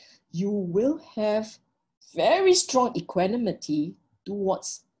 you will have very strong equanimity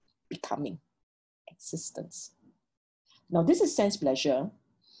towards becoming, existence. Now, this is sense pleasure.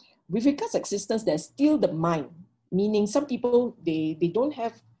 With regards to existence, there's still the mind, meaning some people, they don't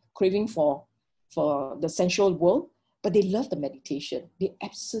have craving for the sensual world, but they love the meditation. They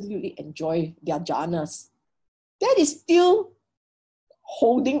absolutely enjoy their jhanas. That is still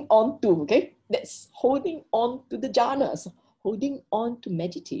holding on to, okay? That's holding on to the jhanas, holding on to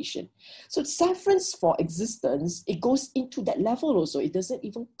meditation. So severance for existence, it goes into that level also. It doesn't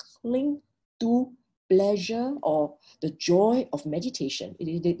even cling to pleasure or the joy of meditation.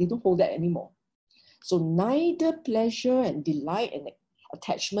 They don't hold that anymore. So neither pleasure and delight and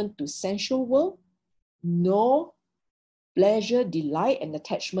attachment to sensual world, nor pleasure, delight, and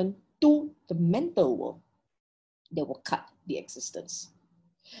attachment to the mental world. They will cut the existence.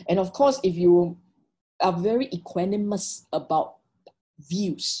 And of course, if you are very equanimous about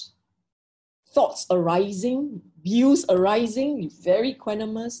views, thoughts arising, views arising, you're very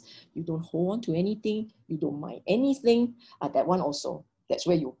equanimous, you don't hold on to anything, you don't mind anything, that one also, that's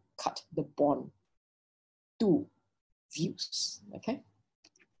where you cut the bond to views, okay?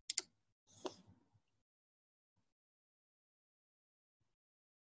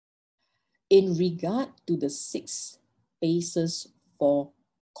 In regard to the 6 bases for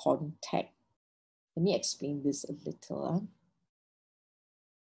contact, let me explain this a little.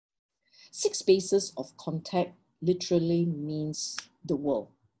 6 bases of contact literally means the world,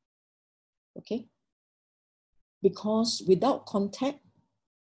 okay? Because without contact,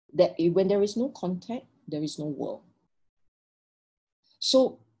 when there is no contact, there is no world.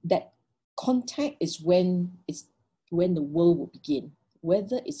 So that contact is when the world will begin,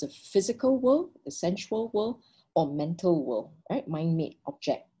 whether it's a physical world, a sensual world, or mental world, right? Mind-made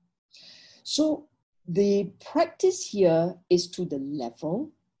object. So the practice here is to the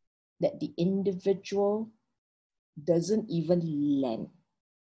level that the individual doesn't even land.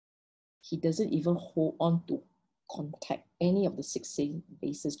 He doesn't even hold on to contact, any of the 6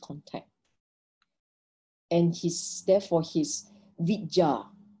 bases contact. And therefore his vidya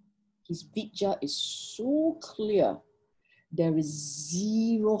is so clear. There is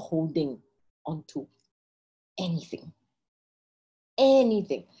zero holding onto anything.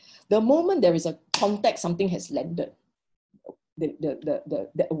 Anything. The moment there is a contact, something has landed.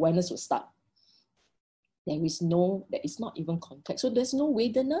 The awareness will start. There is not even contact. So there's no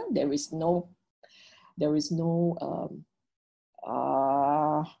Vedana, there is no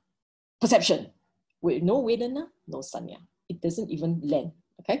perception. With no Vedana, no Sanya. It doesn't even land,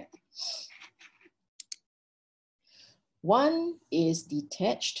 okay? One is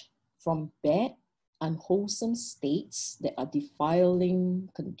detached from bad, unwholesome states that are defiling,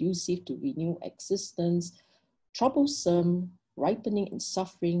 conducive to renewed existence, troublesome, ripening in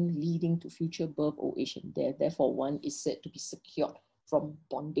suffering, leading to future birth, old age, and death. Therefore, one is said to be secured from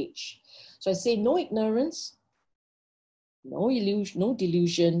bondage. So I say no ignorance, no illusion, no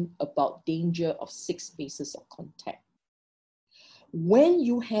delusion about danger of 6 bases of contact. When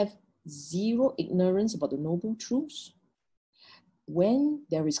you have zero ignorance about the noble truths, when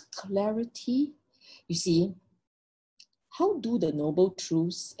there is clarity, you see, how do the noble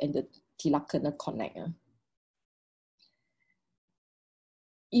truths and the tilakkhana connect?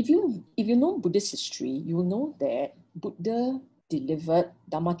 If you know Buddhist history, you will know that Buddha delivered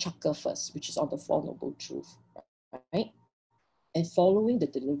Dhammacakka first, which is on the 4 noble truths, right? And following the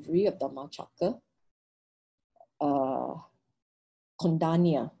delivery of Dhammacakka,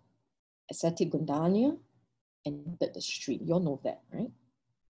 Kondanya, ascetic Kondanya, entered the stream. You all know that, right?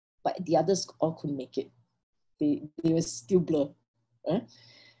 But the others all couldn't make it. They were still blurred. Right?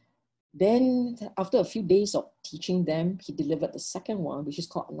 Then after a few days of teaching them, he delivered the second one, which is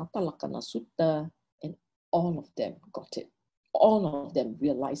called Anattalakkhana Sutta, and all of them got it. All of them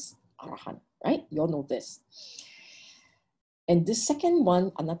realized Arahant, right? You all know this. And this second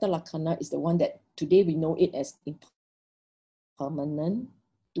one, Anattalakkhana, is the one that today we know it as impermanent,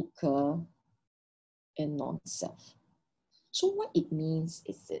 dukkha, and non-self. So what it means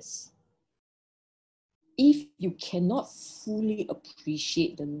is this. If you cannot fully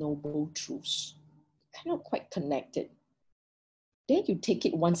appreciate the noble truths, cannot quite connect it, then you take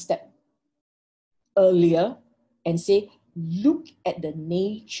it one step earlier and say, look at the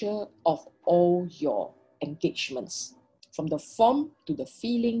nature of all your engagements, from the form to the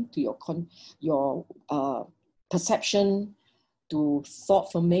feeling to your perception, to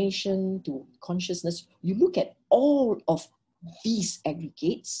thought formation, to consciousness. You look at all of these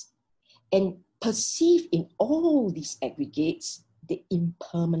aggregates and perceive in all these aggregates the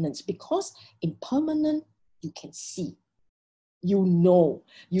impermanence, because impermanent you can see, you know,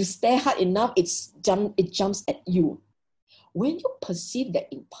 you stare hard enough, it jumps at you. When you perceive that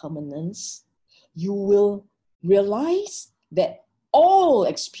impermanence, you will realize that all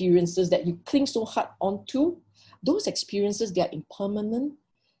experiences that you cling so hard onto, those experiences, they are impermanent.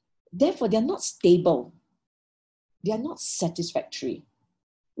 Therefore, they are not stable. They are not satisfactory.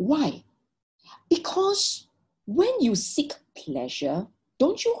 Why? Because when you seek pleasure,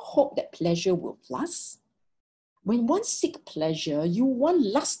 don't you hope that pleasure will last? When one seeks pleasure, you want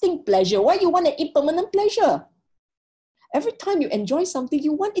lasting pleasure. Why you want an impermanent pleasure? Every time you enjoy something,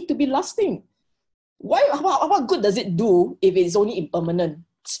 you want it to be lasting. Why? What good does it do if it's only impermanent?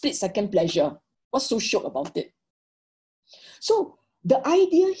 Split-second pleasure. What's so shock about it? So the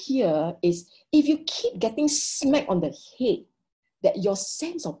idea here is, if you keep getting smacked on the head that your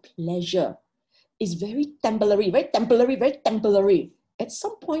sense of pleasure is very temporary, very temporary, very temporary, at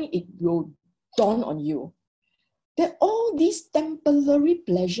some point it will dawn on you that all these temporary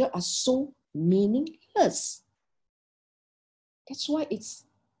pleasure are so meaningless. That's why it's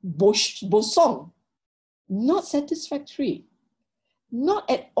bosong, not satisfactory, not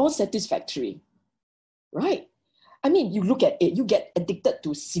at all satisfactory, right? I mean, you look at it, you get addicted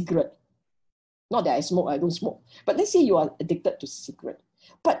to cigarette. Not that I smoke, I don't smoke. But let's say you are addicted to cigarette.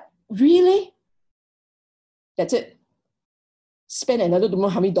 But really, that's it. Spend another don't know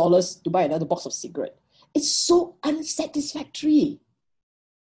how many dollars to buy another box of cigarette. It's so unsatisfactory.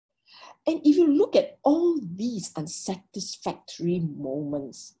 And if you look at all these unsatisfactory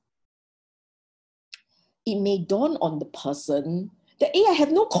moments, it may dawn on the person that, hey, I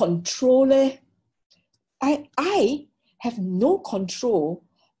have no control. I have no control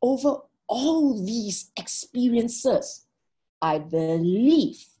over all these experiences. I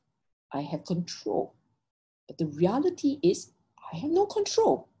believe I have control. But the reality is, I have no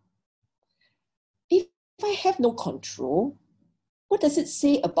control. If I have no control, what does it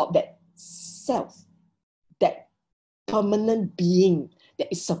say about that self, that permanent being that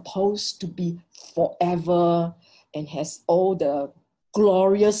is supposed to be forever and has all the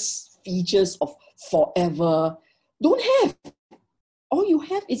glorious features of forever? Don't have. All you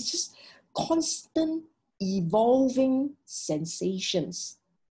have is just constant evolving sensations.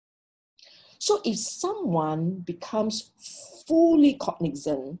 So if someone becomes fully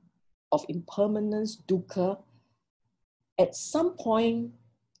cognizant of impermanence, dukkha, at some point,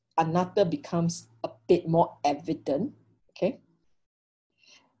 anatta becomes a it more evident, okay?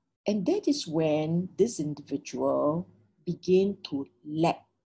 And that is when this individual begin to let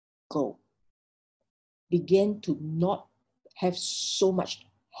go, begin to not have so much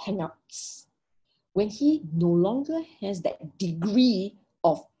hang-ups. When he no longer has that degree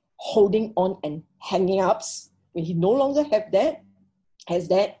of holding on and hanging ups, when he no longer has that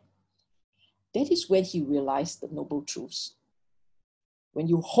is when he realized the noble truths. When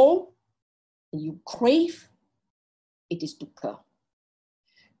you hold and you crave, it is dukkha.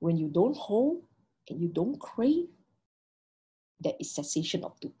 When you don't hold and you don't crave, that is cessation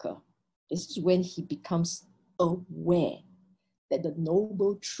of dukkha. This is when he becomes aware that the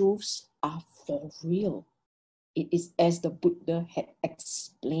noble truths are for real. It is as the Buddha had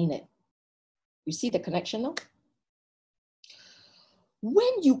explained it. You see the connection now?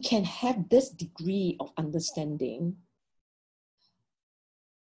 When you can have this degree of understanding,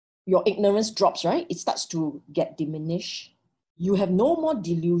 your ignorance drops, right? It starts to get diminished. You have no more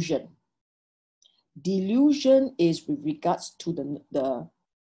delusion. Delusion is with regards to the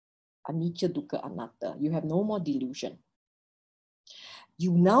anicca, dukkha, anatta. You have no more delusion.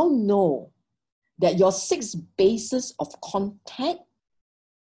 You now know that your 6 bases of contact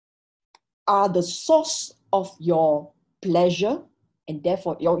are the source of your pleasure, and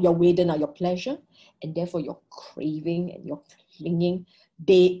therefore your vedana, your pleasure, and therefore your craving and your clinging,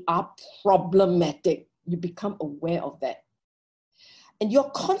 they are problematic. You become aware of that. And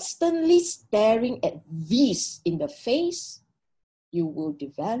you're constantly staring at these in the face, you will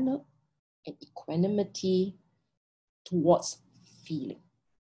develop an equanimity towards feeling.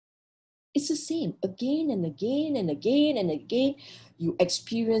 It's the same again and again and again and again. You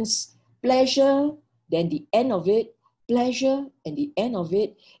experience pleasure, then the end of it, pleasure, and the end of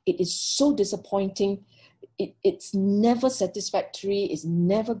it. It is so disappointing. It's never satisfactory. It's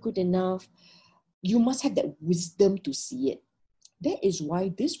never good enough. You must have that wisdom to see it. That is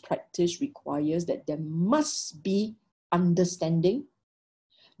why this practice requires that there must be understanding.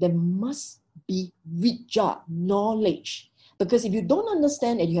 There must be vijja, knowledge. Because if you don't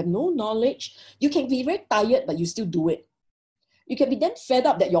understand and you have no knowledge, you can be very tired, but you still do it. You can be then fed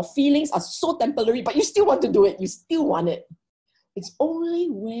up that your feelings are so temporary, but you still want to do it. You still want it. It's only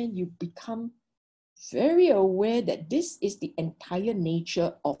when you become very aware that this is the entire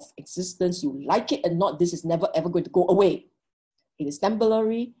nature of existence, you like it or not, this is never ever going to go away. It is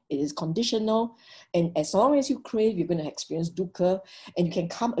temporary, it is conditional, and as long as you crave, you're going to experience dukkha, and you can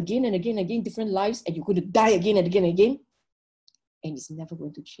come again and again and again, different lives, and you're going to die again and again and again, and it's never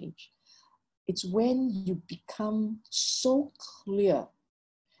going to change. It's when you become so clear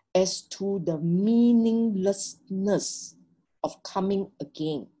as to the meaninglessness of coming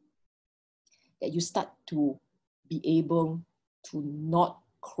again that you start to be able to not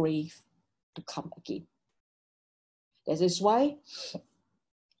crave to come again. That is why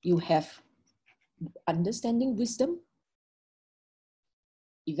you have understanding wisdom.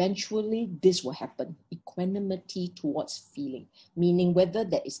 Eventually, this will happen. Equanimity towards feeling, meaning whether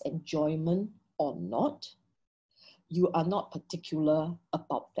there is enjoyment or not, you are not particular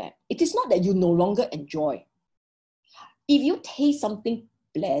about that. It is not that you no longer enjoy. If you taste something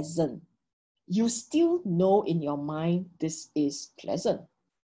pleasant, you still know in your mind this is pleasant.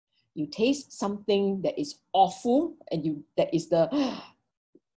 You taste something that is awful, and you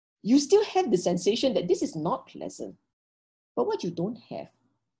still have the sensation that this is not pleasant. But what you don't have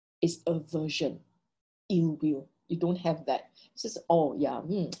is aversion, ill will. You don't have that. It's just, oh yeah,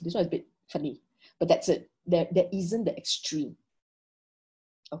 this one is a bit funny. But that's it. There isn't the extreme.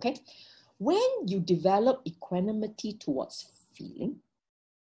 Okay? When you develop equanimity towards feeling,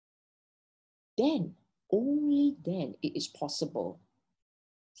 then, only then, it is possible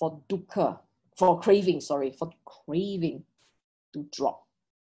for craving to drop.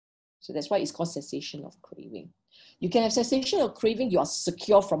 So that's why it's called cessation of craving. You can have cessation of craving, you are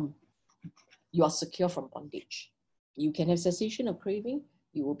secure from bondage. You can have cessation of craving,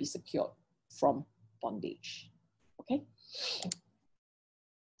 you will be secured from bondage. Okay?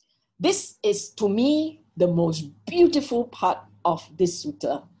 This is, to me, the most beautiful part of this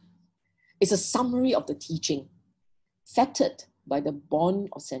sutta. It's a summary of the teaching, fettered by the bond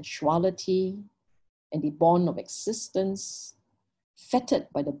of sensuality and the bond of existence, fettered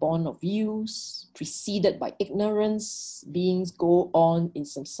by the bond of views, preceded by ignorance, beings go on in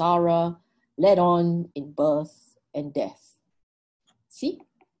samsara, led on in birth and death. See?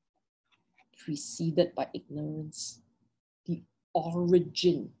 Preceded by ignorance, the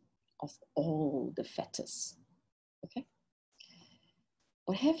origin of all the fetters. Okay?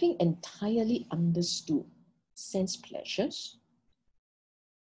 But having entirely understood sense pleasures,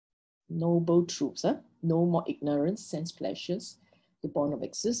 Noble truths, huh? No more ignorance, sense pleasures, the bond of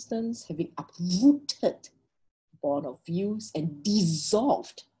existence, having uprooted bond of views and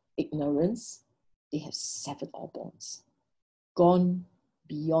dissolved ignorance, they have severed all bonds, gone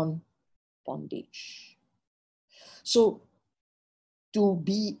beyond bondage. So to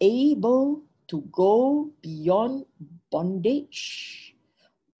be able to go beyond bondage,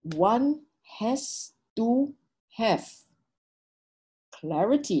 one has to have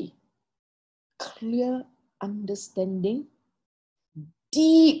clarity, clear understanding,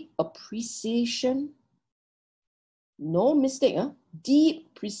 deep appreciation, no mistake, deep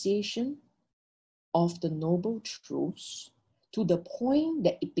appreciation of the noble truths to the point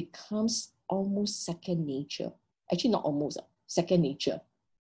that it becomes almost second nature. Actually, not almost, second nature.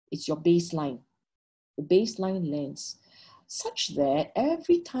 It's your baseline, the baseline lens, such that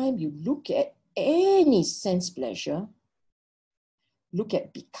every time you look at any sense pleasure, look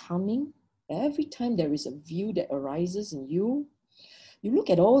at becoming, every time there is a view that arises in you, you look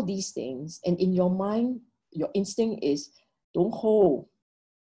at all these things, and in your mind, your instinct is, don't hold,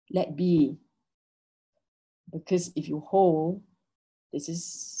 let be. Because if you hold, this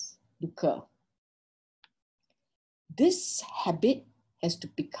is dukkha. This habit has to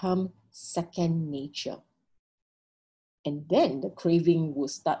become second nature. And then the craving will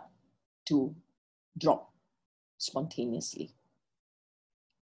start to drop spontaneously.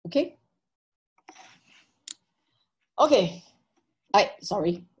 Okay? Okay.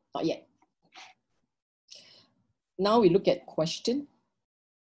 Sorry, not yet. Now we look at question.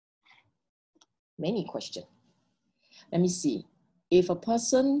 Many questions. Let me see. If a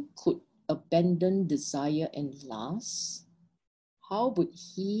person could abandon desire and lust, how would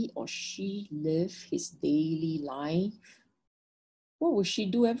he or she live his daily life? What would she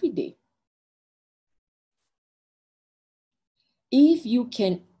do every day? If you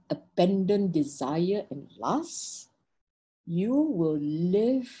can abandon desire and lust, you will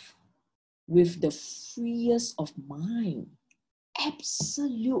live with the freest of mind,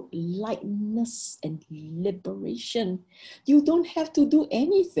 absolute lightness and liberation. You don't have to do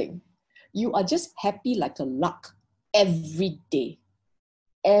anything. You are just happy like a lark every day,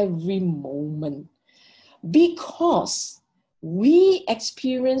 every moment. Because we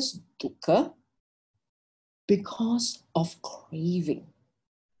experience dukkha because of craving.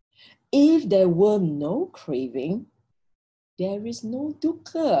 If there were no craving, there is no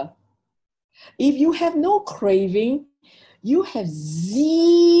dukkha. If you have no craving, you have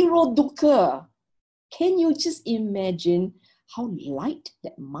zero dukkha. Can you just imagine how light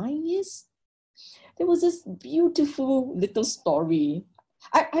that mind is? There was this beautiful little story.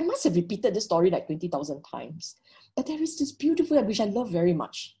 I must have repeated this story like 20,000 times. But there is this beautiful, which I love very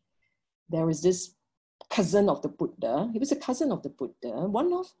much. There is this cousin of the Buddha. He was a cousin of the Buddha,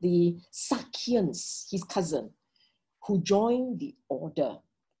 one of the Sakyans, his cousin, who joined the order.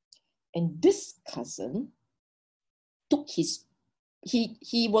 And this cousin took he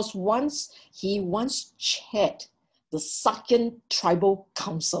once chaired the Sakyan tribal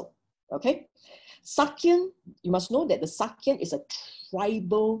council. Okay? Sakyan, you must know that the Sakyan is a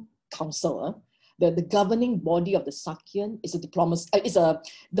tribal council. The governing body of the Sakyan is a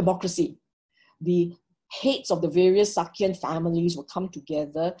democracy. The heads of the various Sakyan families will come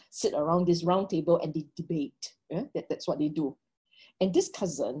together, sit around this round table, and they debate. Yeah? That's what they do. And this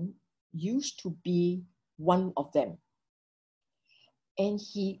cousin used to be one of them. And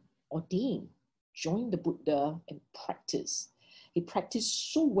he ordained, joined the Buddha, and practiced. He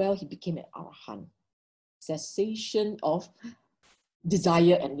practiced so well, he became an arahant. Cessation of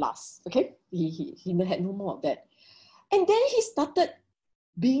desire and lust. Okay? He had no more of that. And then he started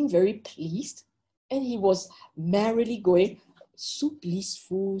being very pleased, and he was merrily going, so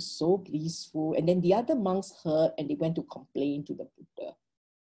blissful, so blissful. And then the other monks heard, and they went to complain to the Buddha.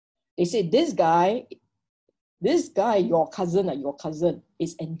 They said, this guy, your cousin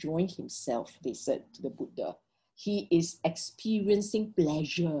is enjoying himself, they said to the Buddha. He is experiencing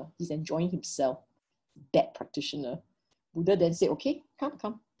pleasure. He's enjoying himself. That practitioner. Buddha then said, okay, come,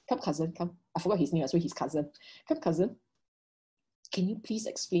 cousin, come. I forgot his name, so his cousin. Come, cousin. Can you please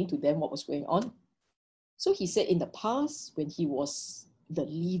explain to them what was going on? So he said in the past, when he was the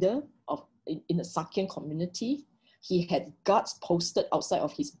leader in the Sakyan community, he had guards posted outside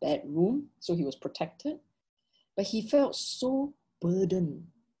of his bedroom, so he was protected. But he felt so burdened,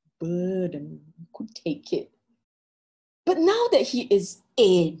 couldn't take it. But now that he is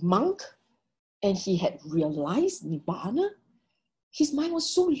a monk and he had realized Nibbana, his mind was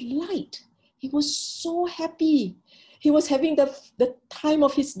so light. He was so happy. He was having the time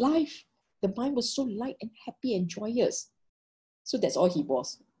of his life. The mind was so light and happy and joyous. So that's all he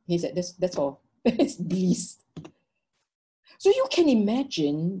was. He said, that's all. It's bliss. So you can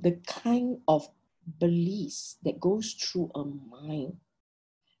imagine the kind of bliss that goes through a mind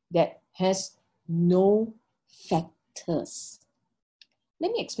that has no fetters.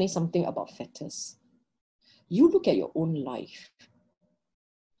 Let me explain something about fetters. You look at your own life.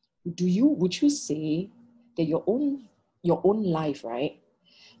 Would you say that your own life, right?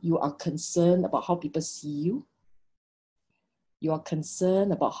 You are concerned about how people see you. You are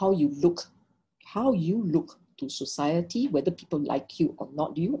concerned about how you look to society, whether people like you or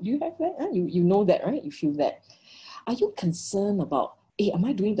not. Do you have that? You know that, right? You feel that. Are you concerned about, hey, am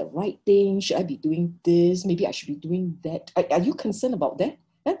I doing the right thing? Should I be doing this? Maybe I should be doing that. Are you concerned about that?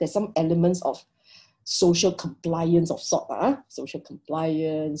 There's some elements of social compliance of sort, social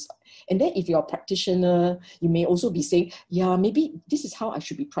compliance. And then if you're a practitioner, you may also be saying, yeah, maybe this is how I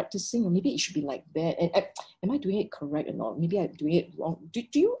should be practicing, or maybe it should be like that. And am I doing it correct or not? Maybe I'm doing it wrong. Do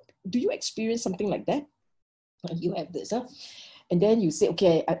you experience something like that? You have this, and then you say,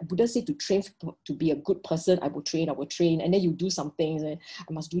 okay, Buddha said to train to be a good person, I will train. And then you do something,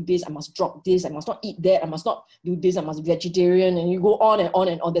 I must do this, I must drop this, I must not eat that, I must not do this, I must be vegetarian, and you go on and on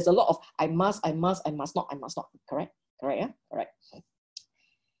and on. There's a lot of I must not. Correct? Yeah? Correct.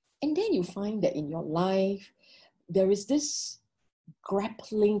 And then you find that in your life, there is this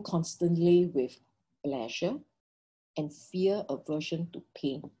grappling constantly with pleasure and fear, aversion to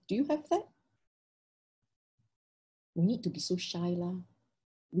pain. Do you have that? You need to be so shy, lah.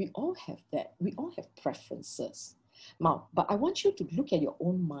 We all have that. We all have preferences. Now, but I want you to look at your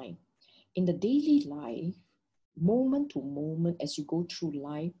own mind. In the daily life, moment to moment, as you go through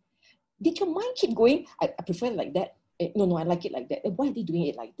life, did your mind keep going, I prefer it like that? No, I like it like that. Why are they doing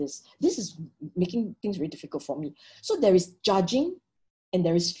it like this? This is making things very difficult for me. So there is judging, and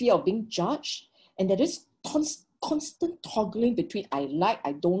there is fear of being judged, and there is constant toggling between I like,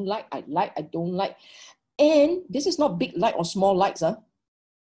 I don't like, I like, I don't like. And this is not big like or small likes. I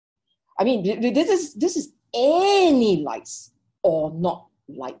mean, this is any likes or not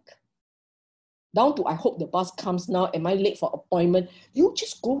like. Down to I hope the bus comes now. Am I late for appointment? You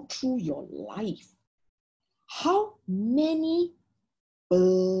just go through your life. How many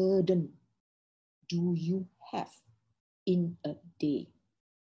burden do you have in a day?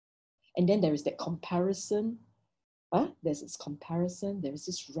 And then there is that comparison. There's this comparison. There is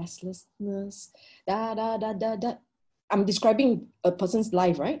this restlessness. I'm describing a person's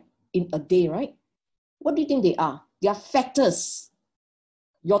life, right? In a day, right? What do you think they are? They are fetters.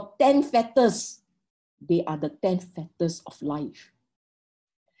 Your 10 fetters. They are the 10 fetters of life.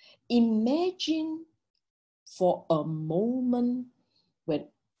 Imagine for a moment when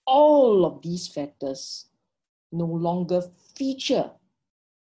all of these fetters no longer feature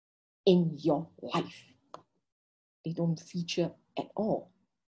in your life. They don't feature at all.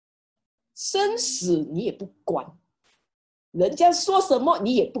 生死你也不管，人家说什么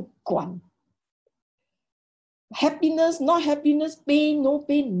你也不管。Happiness, not happiness, pain, no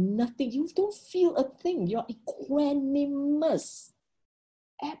pain, nothing. You don't feel a thing. You're equanimous.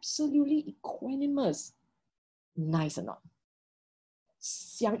 Absolutely equanimous. Nice or not?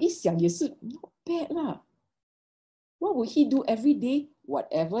 想一想也是 not bad lah. What will he do every day?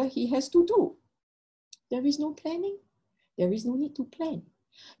 Whatever he has to do. There is no planning. There is no need to plan.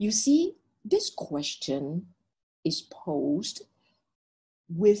 You see, this question is posed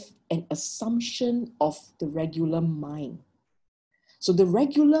with an assumption of the regular mind. So the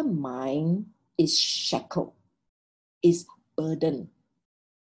regular mind is shackled, is burdened.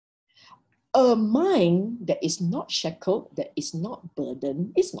 A mind that is not shackled, that is not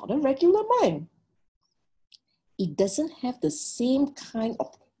burdened, is not a regular mind. It doesn't have the same kind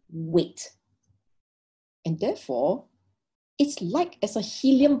of weight. And therefore, it's like as a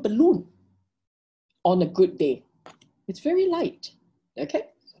helium balloon on a good day. It's very light, okay?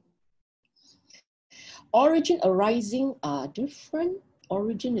 Origin, arising are different.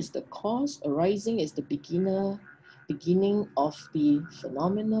 Origin is the cause. Arising is the beginning of the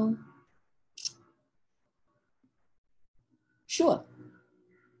phenomenon. Sure.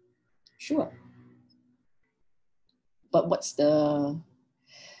 But what's the,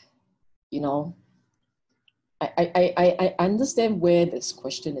 I understand where this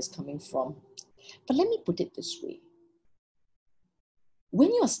question is coming from. But let me put it this way. When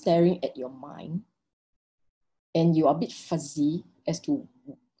you are staring at your mind and you are a bit fuzzy as to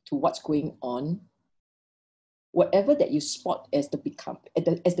what's going on, whatever that you spot as the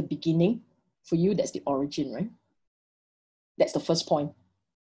beginning, for you, that's the origin, right? That's the first point.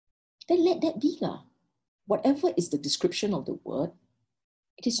 Then let that be lah. Whatever is the description of the word,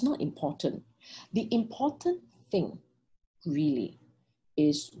 it is not important. The important thing really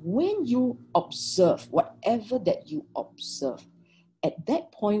is when you observe, whatever that you observe, at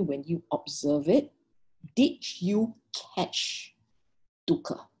that point when you observe it, did you catch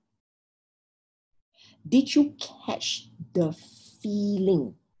dukkha? Did you catch the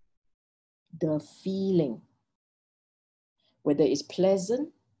feeling? The feeling, whether it's pleasant,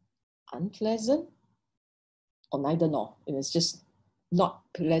 unpleasant, or neither nor. And it's just not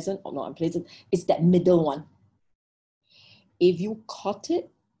pleasant or not unpleasant. It's that middle one. If you caught it,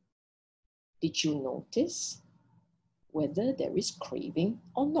 did you notice whether there is craving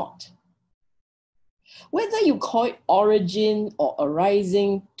or not? Whether you call it origin or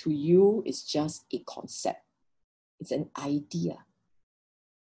arising, to you is just a concept. It's an idea.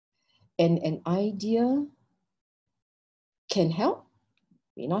 And an idea can help,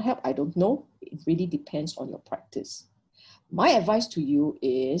 may not help, I don't know. It really depends on your practice. My advice to you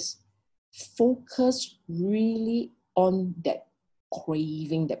is focus really on that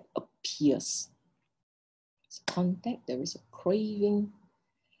craving that appears. It's contact, there is a craving.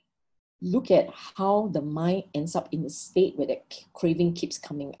 Look at how the mind ends up in a state where that craving keeps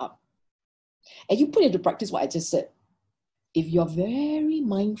coming up. And you put into practice what I just said. If you're very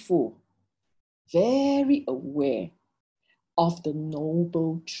mindful, very aware of the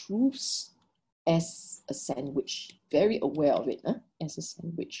noble truths as a sandwich, very aware of it as a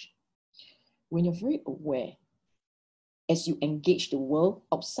sandwich. When you're very aware, as you engage the world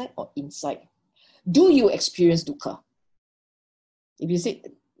outside or inside, do you experience dukkha? If you say,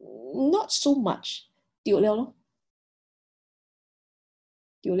 not so much,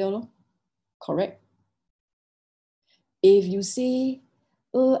 correct? If you say,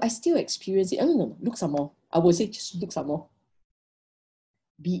 I still experience it, no, look some more. I would say just look some more.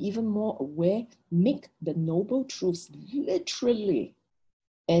 Be even more aware. Make the noble truths literally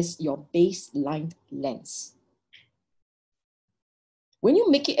as your baseline lens. When you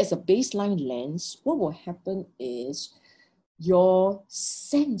make it as a baseline lens, what will happen is your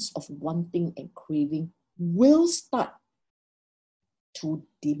sense of wanting and craving will start to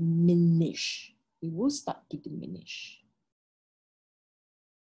diminish. It will start to diminish.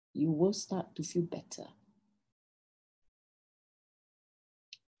 You will start to feel better.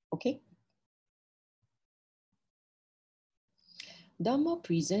 Okay? Dhamma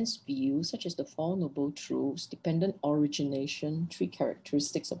presents views such as the Four Noble Truths, dependent origination, three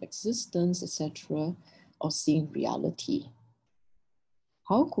characteristics of existence, etc., or seeing reality.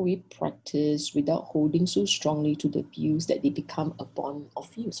 How could we practice without holding so strongly to the views that they become a bond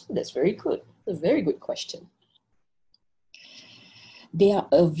of views? Oh, that's very good. That's a very good question. They are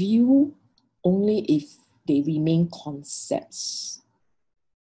a view only if they remain concepts,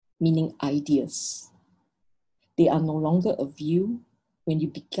 meaning ideas. They are no longer a view when you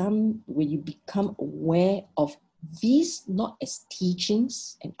become aware of these not as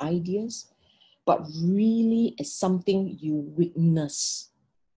teachings and ideas, but really as something you witness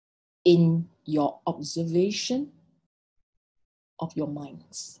in your observation of your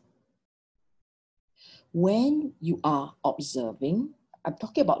minds. When you are observing, I'm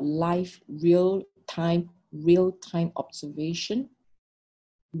talking about live, real-time observation,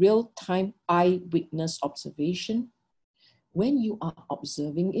 real-time eyewitness observation. When you are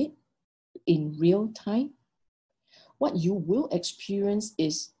observing it in real time, what you will experience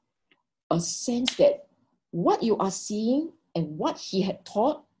is a sense that what you are seeing and what he had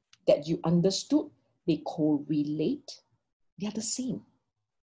taught that you understood, they correlate. They are the same.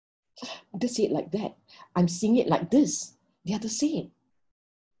 Buddha say it like that. I'm seeing it like this. They are the same.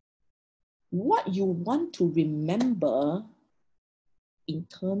 What you want to remember,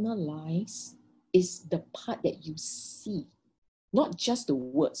 internalize, is the part that you see. Not just the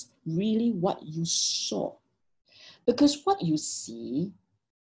words, really what you saw. Because what you see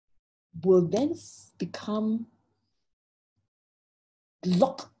will then become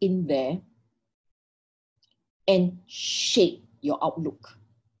locked in there and shape your outlook.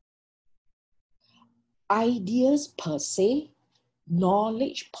 Ideas per se,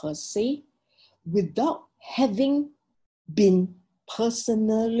 knowledge per se, without having been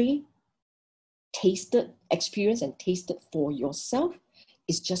personally tasted, experienced and tasted for yourself,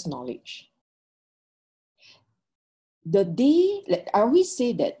 is just knowledge. The day, I always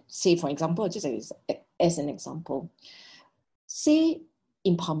say that, say for example, just as an example, say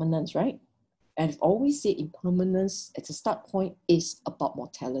impermanence, right? And I've always said impermanence as a start point is about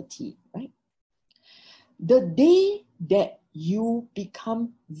mortality, right? The day that you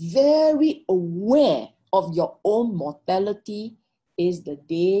become very aware of your own mortality is the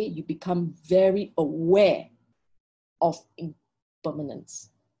day you become very aware of impermanence,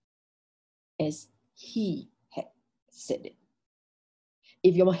 as he had said it.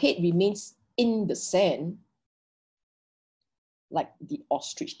 If your head remains in the sand, like the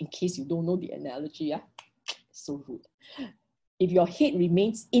ostrich, in case you don't know the analogy, yeah? So rude. If your head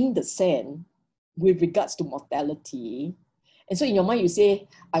remains in the sand with regards to mortality, and so in your mind you say,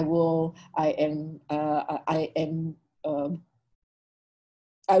 I will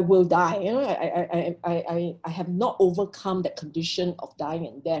die. You know, I have not overcome that condition of dying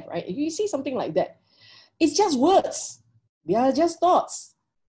and death, right? If you see something like that, it's just words. They are just thoughts.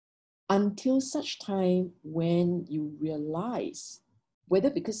 Until such time when you realize, whether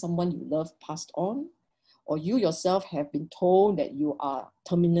because someone you love passed on, or you yourself have been told that you are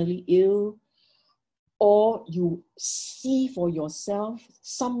terminally ill, or you see for yourself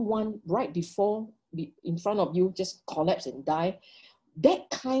someone right before, in front of you, just collapse and die, that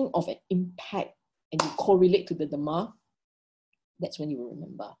kind of an impact, and you correlate to the Dhamma, that's when you will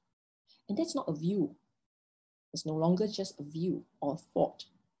remember. And that's not a view. It's no longer just a view or a thought.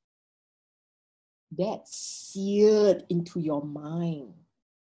 That's seared into your mind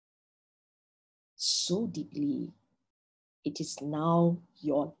so deeply. It is now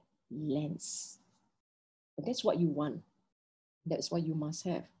your lens. And that's what you want. That's what you must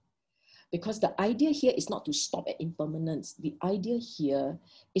have. Because the idea here is not to stop at impermanence. The idea here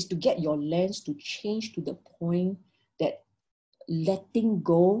is to get your lens to change to the point that letting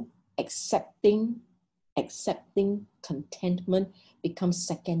go, accepting contentment becomes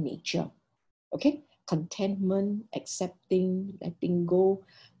second nature. Okay? Contentment, accepting, letting go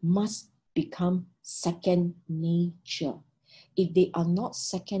must become second nature. If they are not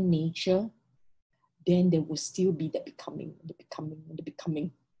second nature, then there will still be the becoming.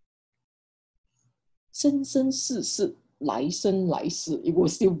 生生世世, 来生来世, it will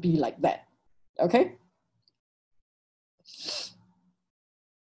still be like that. Okay?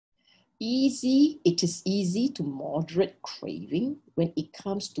 It is easy to moderate craving when it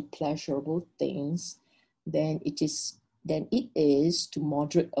comes to pleasurable things, then it is to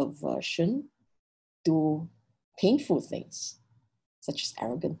moderate aversion to painful things, such as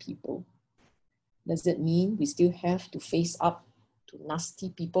arrogant people. Does it mean we still have to face up to nasty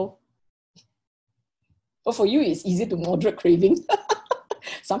people? But for you, it's easy to moderate craving.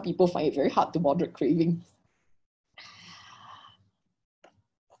 Some people find it very hard to moderate craving.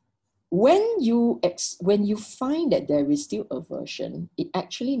 When you find that there is still aversion, it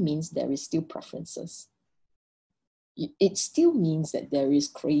actually means there is still preferences. It still means that there is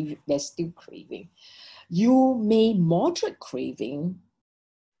craving. There's still craving. You may moderate craving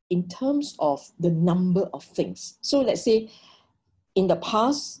in terms of the number of things. So let's say in the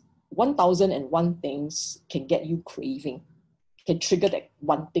past, 1001 things can get you craving, can trigger that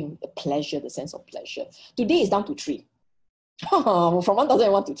one thing, the pleasure, the sense of pleasure. Today is down to 3. From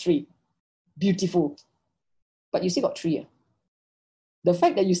 1001 to 3. Beautiful. But you still got 3. The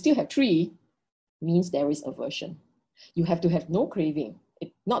fact that you still have 3 means there is aversion. You have to have no craving.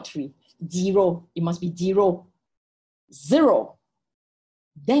 Not 3, 0. It must be 0. 0.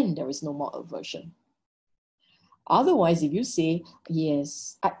 Then there is no more aversion. Otherwise, if you say,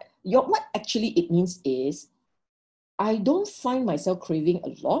 yes, what actually it means is, I don't find myself craving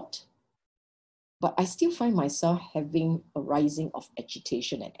a lot, but I still find myself having a rising of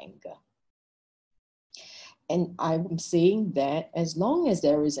agitation and anger. And I'm saying that as long as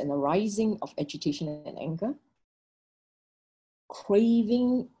there is an arising of agitation and anger,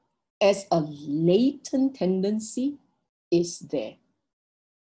 craving as a latent tendency is there.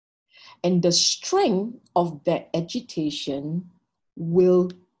 And the strength of that agitation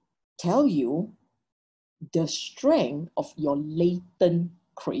will tell you the strength of your latent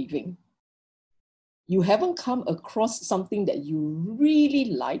craving. You haven't come across something that you really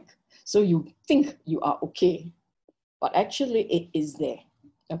like, so you think you are okay. But actually it is there,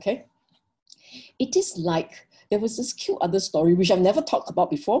 okay? It is like, there was this cute other story, which I've never talked about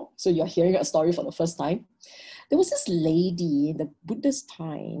before, so you're hearing a story for the first time. There was this lady in the Buddha's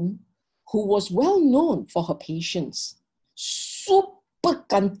time who was well known for her patience. Super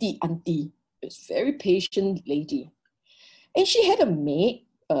kanti auntie. It's a very patient lady. And she had a maid,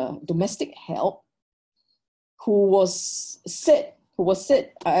 domestic help, who was said,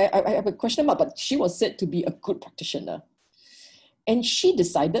 I have a question mark, but she was said to be a good practitioner. And she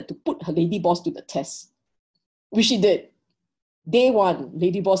decided to put her lady boss to the test, which she did. Day 1,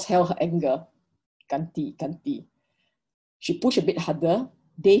 lady boss held her anger. Kanti. She pushed a bit harder.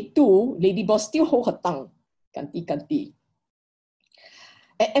 Day 2, lady boss still hold her tongue. Kanti.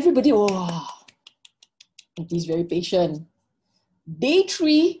 And everybody, Auntie's very patient. Day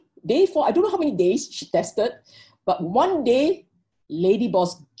 3, day 4, I don't know how many days she tested, but one day, lady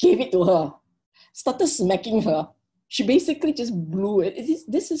boss gave it to her, started smacking her. She basically just blew it.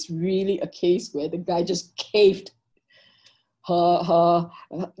 This is really a case where the guy just caved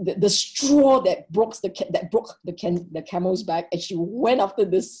the straw that broke the camel's back, and she went after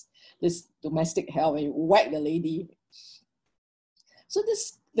this domestic hell and whacked the lady. So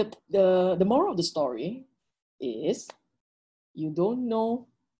the moral of the story is, you don't know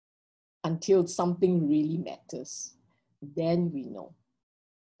until something really matters. Then we know.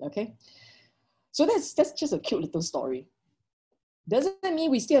 Okay? So that's just a cute little story. Doesn't mean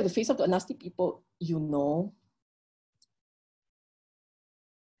we still have to face up to nasty people. You know,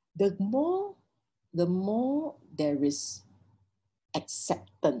 the more there is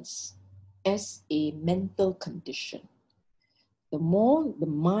acceptance as a mental condition, the more the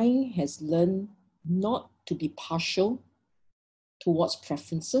mind has learned not to be partial towards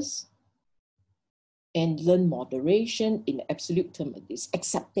preferences and learn moderation in the absolute term. It is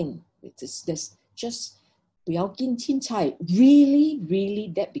accepting. There's just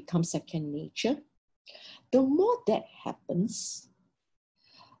really that becomes second nature. The more that happens,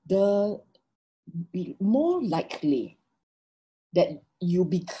 the more likely that you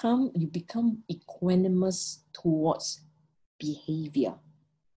become equanimous towards behavior.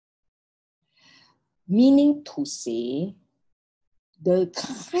 Meaning to say, the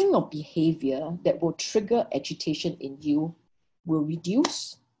kind of behavior that will trigger agitation in you will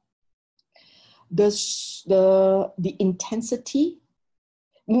reduce. The intensity,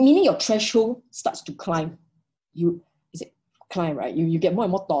 meaning your threshold starts to climb. Climb, right? You get more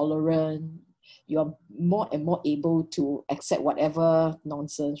and more tolerant. You're more and more able to accept whatever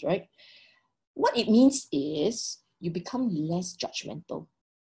nonsense, right? What it means is you become less judgmental.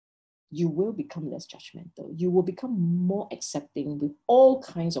 You will become less judgmental. You will become more accepting with all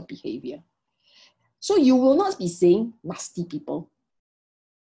kinds of behavior. So you will not be saying nasty people.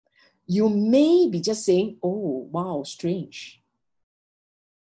 You may be just saying, oh, wow, strange.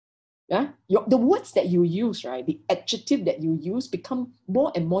 Yeah? The words that you use, right, the adjective that you use become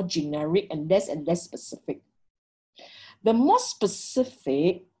more and more generic and less specific. The more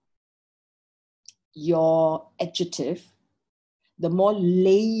specific your adjective, the more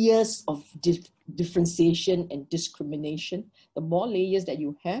layers of differentiation and discrimination, the more layers that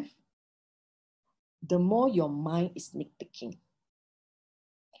you have, the more your mind is nitpicking.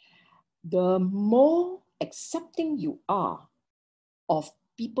 The more accepting you are of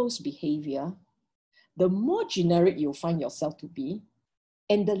people's behavior, the more generic you'll find yourself to be,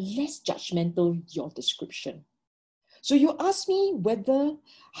 and the less judgmental your description. So you ask me whether,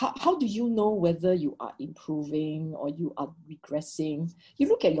 how do you know whether you are improving or you are regressing? You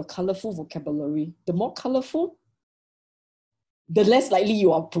look at your colorful vocabulary. The more colorful, the less likely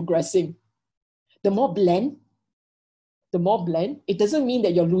you are progressing. The more bland, it doesn't mean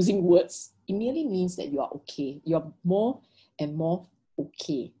that you're losing words. It merely means that you are okay. You're more and more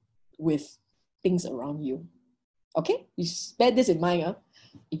okay with things around you. Okay? You bear this in mind. Huh?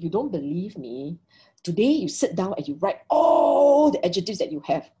 If you don't believe me, today you sit down and you write all the adjectives that you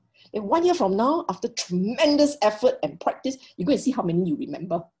have. And 1 year from now, after tremendous effort and practice, you're going to see how many you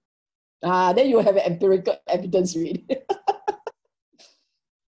remember. Then you have empirical evidence really.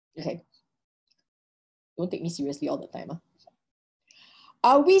 Okay. Don't take me seriously all the time. Huh?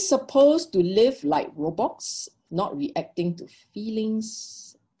 Are we supposed to live like robots, not reacting to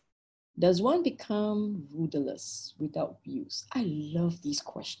feelings? Does one become rudderless without views? I love these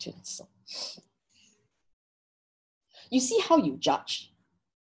questions. You see how you judge.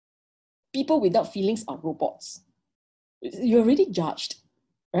 People without feelings are robots. You're already judged,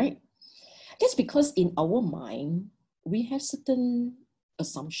 right? That's because in our mind, we have certain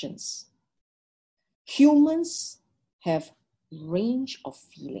assumptions. Humans have range of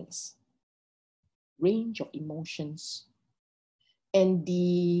feelings, range of emotions, and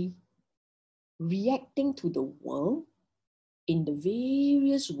the reacting to the world in the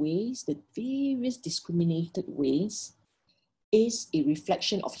various ways, the various discriminated ways, is a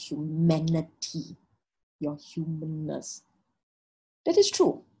reflection of humanity, your humanness. That is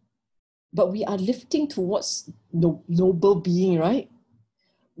true. But we are lifting towards noble being, right?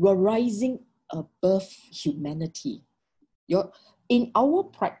 We're rising above humanity. In our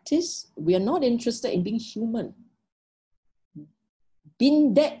practice, we are not interested in being human.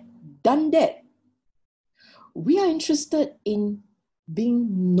 Been that, done that. We are interested in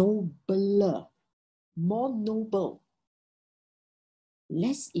being nobler, more noble,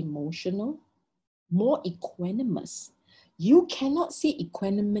 less emotional, more equanimous. You cannot say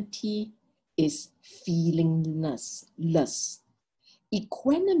equanimity is feelingless.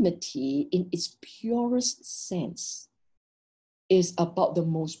 Equanimity in its purest sense is about the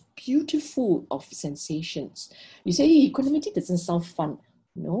most beautiful of sensations. You say, hey, equanimity doesn't sound fun.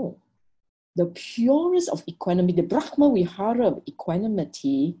 No. The purest of equanimity, the Brahma Vihara of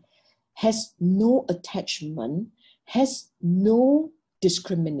equanimity, has no attachment, has no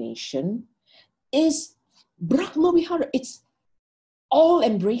discrimination, is Brahma Vihara. It's all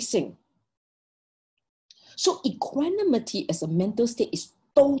embracing. So equanimity as a mental state is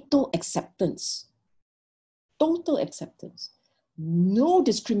total acceptance. Total acceptance. No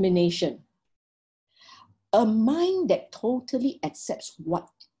discrimination. A mind that totally accepts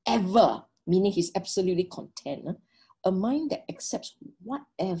whatever, meaning he's absolutely content, a mind that accepts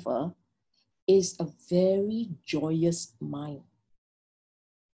whatever is a very joyous mind.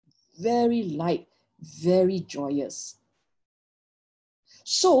 Very light, very joyous.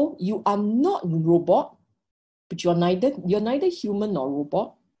 So you are not robot, but you're neither human nor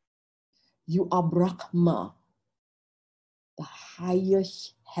robot. You are Brahma, the higher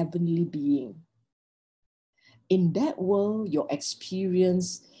heavenly being. In that world, your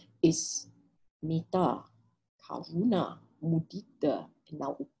experience is metta, karuna, mudita, and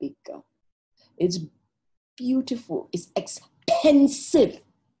now upekkha. It's beautiful. It's expansive.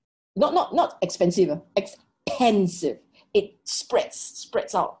 Not expensive, expansive. It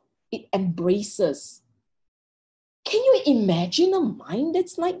spreads out. It embraces. Can you imagine a mind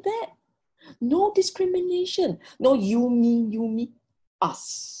that's like that? No discrimination. No you, me,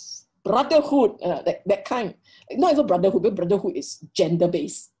 us. Brotherhood, that kind. Not even brotherhood, but brotherhood is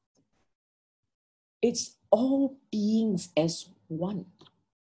gender-based. It's all beings as one.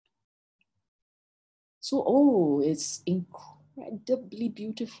 So, it's incredibly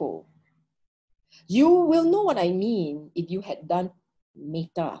beautiful. You will know what I mean if you had done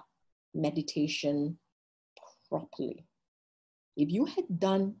metta meditation properly. If you had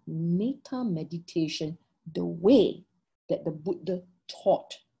done metta meditation the way that the Buddha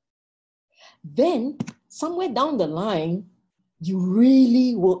taught, then somewhere down the line, you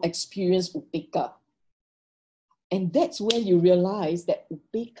really will experience upekkha. And that's when you realize that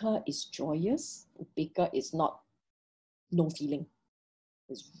upekkha is joyous. Upekkha is not no feeling.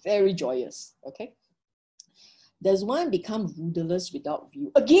 It's very joyous, okay? Does one become rudderless without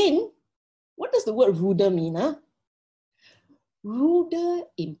view? Again, what does the word rudder mean? Huh? Rudder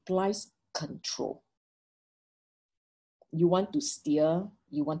implies control. You want to steer,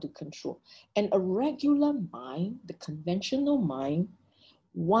 you want to control. And a regular mind, the conventional mind,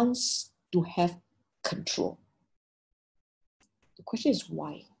 wants to have control. The question is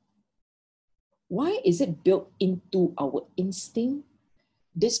why? Why is it built into our instinct,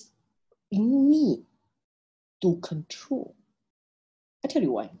 this need to control? I tell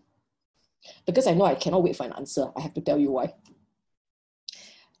you why. Because I know I cannot wait for an answer. I have to tell you why.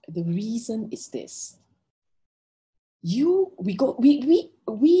 The reason is this. We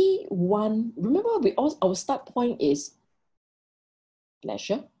want, remember our start point is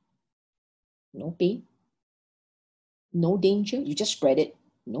pleasure, no pain, no danger. You just spread it.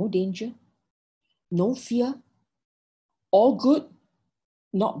 No danger, no fear, all good,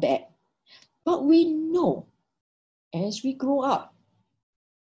 not bad. But we know as we grow up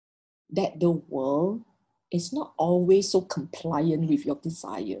that the world is not always so compliant with your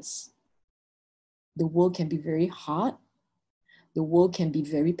desires. The world can be very hard. The world can be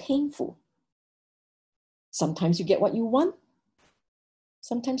very painful. Sometimes you get what you want.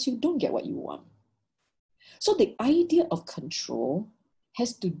 Sometimes you don't get what you want. So the idea of control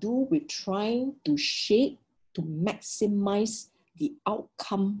has to do with trying to shape, to maximize the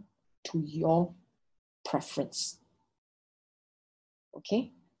outcome to your preference.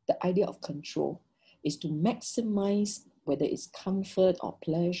 Okay? The idea of control is to maximize, whether it's comfort or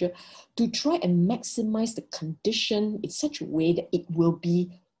pleasure, to try and maximize the condition in such a way that it will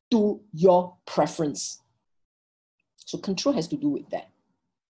be to your preference. So control has to do with that,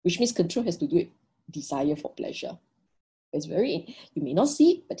 which means control has to do with desire for pleasure. It's very, you may not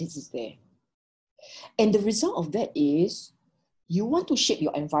see it, but it is there. And the result of that is you want to shape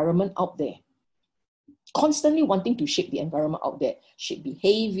your environment out there. Constantly wanting to shape the environment out there, shape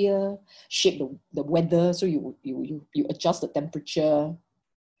behavior, shape the weather, so you adjust the temperature.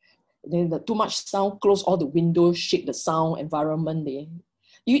 Then too much sound, close all the windows, shape the sound environment there.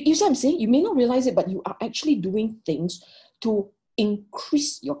 You see what I'm saying? You may not realize it, but you are actually doing things to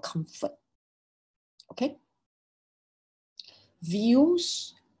increase your comfort. Okay?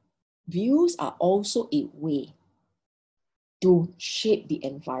 Views are also a way to shape the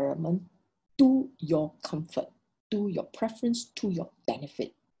environment to your comfort, to your preference, to your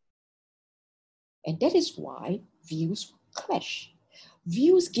benefit. And that is why views clash.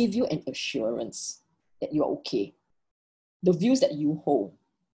 Views give you an assurance that you're okay. the views that you hold.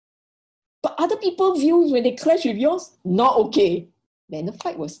 But other people's views, when they clash with yours, not okay. Then the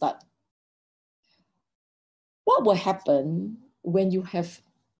fight will start. What will happen when you have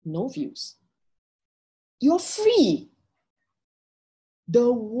no views? You're free.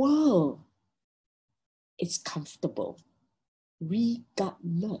 The world is comfortable,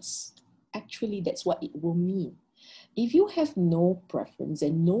 regardless. Actually, that's what it will mean. If you have no preference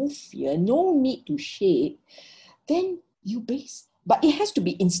and no fear, no need to shape, then you base. But it has to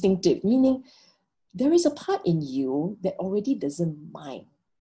be instinctive, meaning there is a part in you that already doesn't mind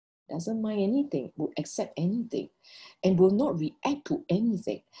anything, will accept anything, and will not react to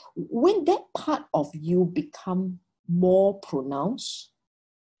anything. When that part of you become more pronounced,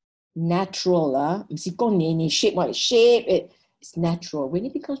 natural, it's natural. When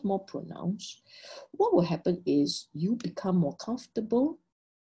it becomes more pronounced, what will happen is you become more comfortable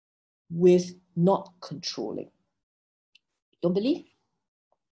with not controlling. Don't believe?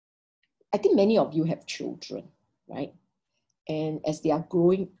 I think many of you have children, right? And as they are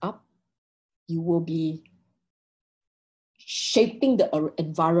growing up, you will be shaping the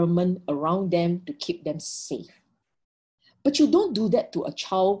environment around them to keep them safe. But you don't do that to a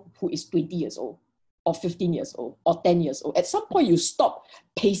child who is 20 years old, or 15 years old, or 10 years old. At some point, you stop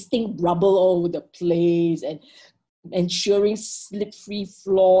pasting rubble all over the place and ensuring slip-free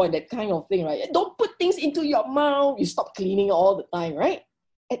floor and that kind of thing, right? Don't put things into your mouth. You stop cleaning all the time, right?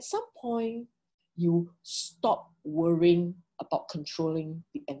 At some point, you stop worrying about controlling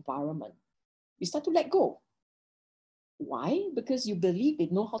the environment. You start to let go. Why? Because you believe they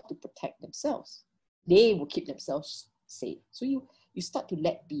know how to protect themselves. They will keep themselves safe. So you start to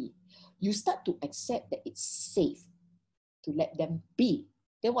let be. You start to accept that it's safe to let them be.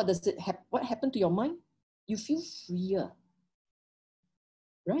 Then what happened to your mind? You feel freer,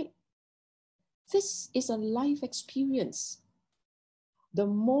 right? This is a life experience. The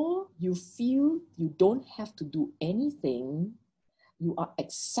more you feel you don't have to do anything, you are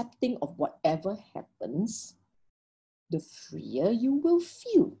accepting of whatever happens, the freer you will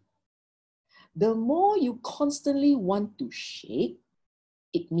feel. The more you constantly want to shape,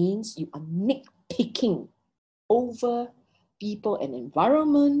 it means you are nitpicking over people and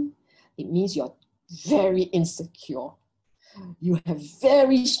environment. It means you're very insecure. You have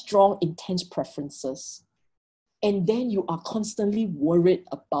very strong, intense preferences. And then you are constantly worried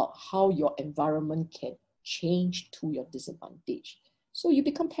about how your environment can change to your disadvantage. So you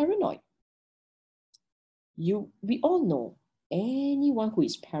become paranoid. We all know anyone who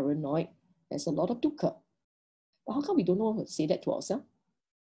is paranoid has a lot of dukkha. But how come we don't know how to say that to ourselves?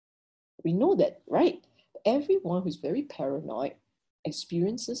 We know that, right? Everyone who is very paranoid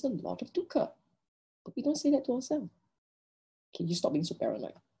experiences a lot of dukkha. But we don't say that to ourselves. Can you stop being so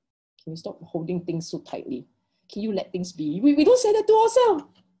paranoid? Can you stop holding things so tightly? Can you let things be? We don't say that to ourselves.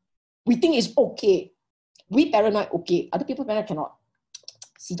 We think it's okay. We paranoid, okay. Other people paranoid cannot.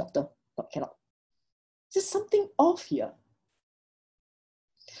 See doctor, cannot. There's something off here.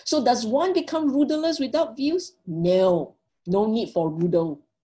 So does one become rudderless without views? No. No need for rudder.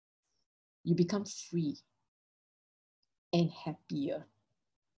 You become free and happier.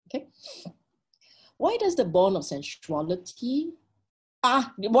 Okay? Why does the bond of sensuality...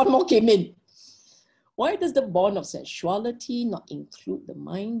 one more came in. Why does the bond of sensuality not include the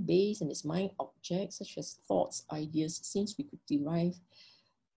mind base and its mind objects, such as thoughts, ideas, since we could derive...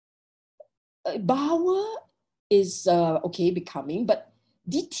 Bhava is becoming, but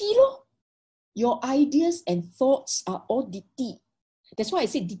ditthi, your ideas and thoughts are all ditthi. That's why I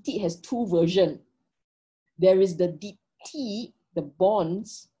say ditthi has two versions. There is the ditthi, the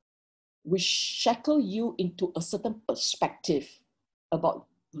bonds, which shackle you into a certain perspective about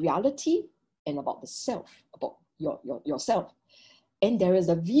reality and about the self, about yourself. And there is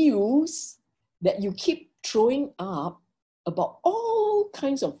the views that you keep throwing up about all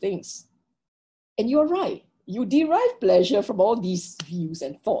kinds of things. And you're right. You derive pleasure from all these views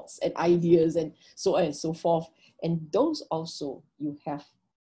and thoughts and ideas and so on and so forth. And those also you have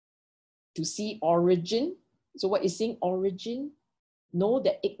to see origin. So what is saying origin? Know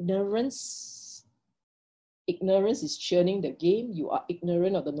that ignorance is churning the game. You are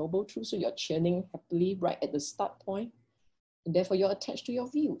ignorant of the noble truth, so you're churning happily right at the start point. And therefore you're attached to your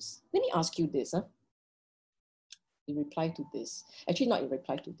views. Let me ask you this. In reply to this. Actually, not in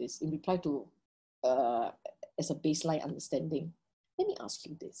reply to this. In reply to as a baseline understanding. Let me ask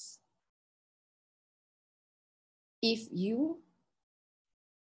you this. If you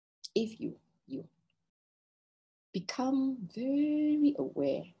become very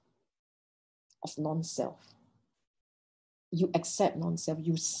aware of non-self, you accept non-self,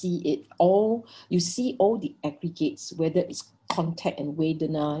 you see it all, you see all the aggregates, whether it's contact and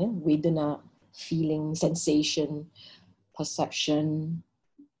vedana, feeling, sensation, perception,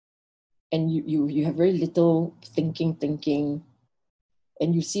 and you have very little thinking,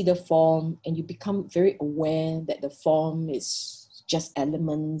 and you see the form, and you become very aware that the form is just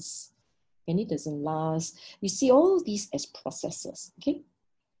elements, and it doesn't last. You see all these as processes, okay?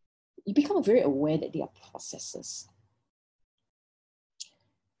 You become very aware that they are processes.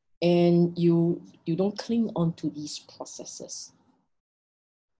 And you don't cling on to these processes.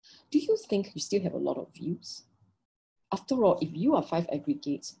 Do you think you still have a lot of views? After all, if you are 5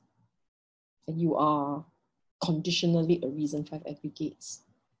 aggregates and you are conditionally a reason 5 aggregates,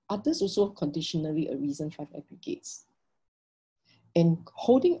 others also conditionally a reason 5 aggregates. And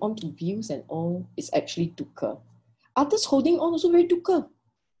holding on to views and all is actually dukkha. Others holding on also very dukkha.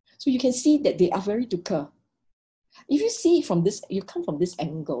 So you can see that they are very dukkha. If you see from this, you come from this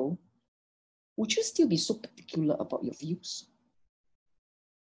angle, would you still be so particular about your views?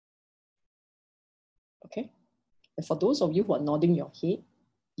 Okay. And for those of you who are nodding your head,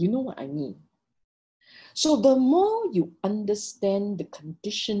 you know what I mean. So the more you understand the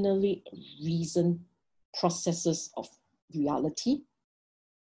conditionally reasoned processes of reality,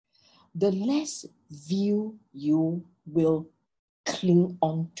 the less view you will cling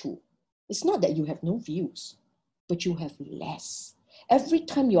on to. It's not that you have no views, but you have less. Every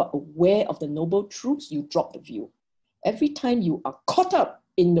time you are aware of the noble truths, you drop the view. Every time you are caught up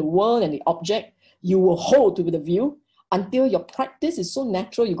in the world and the object, you will hold to the view until your practice is so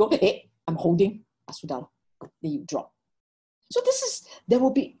natural, you go, hey, I'm holding, asudala. Then you drop. So there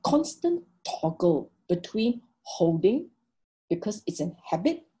will be constant toggle between holding because it's a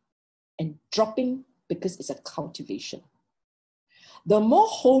habit and dropping because it's a cultivation. The more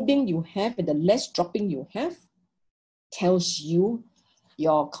holding you have and the less dropping you have tells you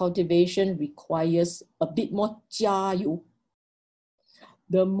your cultivation requires a bit more jiayu.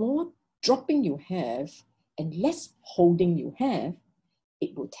 The more dropping you have and less holding you have,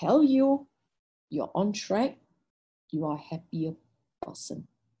 it will tell you you're on track, you are a happier person.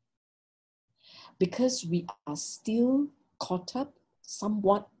 Because we are still caught up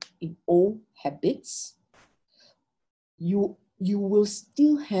somewhat in old habits, you will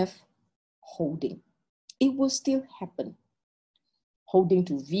still have holding. It will still happen. Holding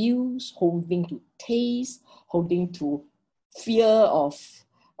to views, holding to taste, holding to fear of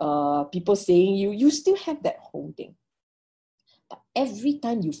people saying you still have that holding. But every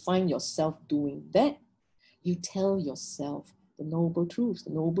time you find yourself doing that, you tell yourself the noble truths,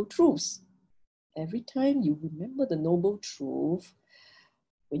 the noble truths. Every time you remember the noble truth,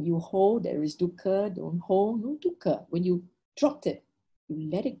 when you hold, there is dukkha, don't hold, no dukkha. When you dropped it, you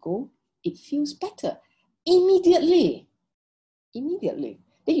let it go, it feels better. Immediately.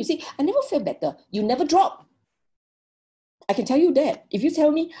 Then you say, I never felt better. You never drop. I can tell you that. If you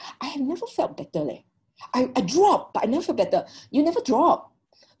tell me, I have never felt better. I drop, but I never felt better. You never drop.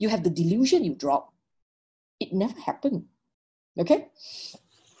 You have the delusion you drop. It never happened. Okay?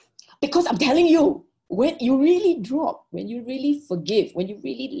 Because I'm telling you, when you really drop, when you really forgive, when you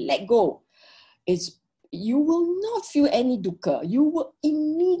really let go, you will not feel any dukkha. You will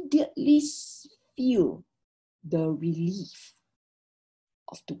immediately feel the relief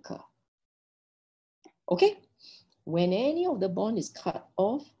of dukkha. Okay? When any of the bond is cut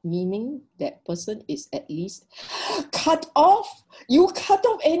off, meaning that person is at least cut off, you cut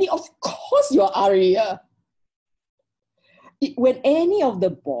off any, of course you're Arya. When any of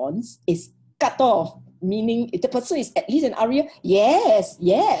the bonds is cut off, meaning if the person is at least an Arya, yes.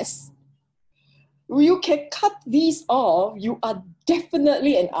 You can cut these off, you are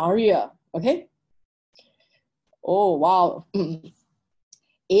definitely an Arya, okay? Oh, wow.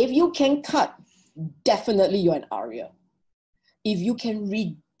 If you can cut, definitely you're an Arya. If you can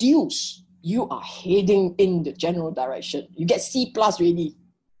reduce, you are heading in the general direction. You get C+ already.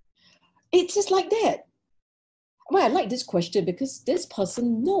 It's just like that. Well, I like this question because this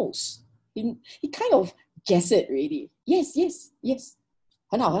person knows. He kind of guessed it already. Yes.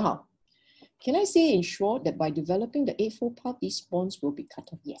 很好, 很好. Can I say in short that by developing the Eightfold Path, these bonds will be cut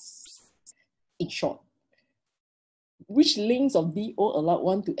off? Yes. In short. Which links of DO allow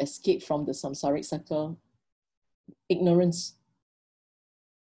one to escape from the samsaric circle? Ignorance.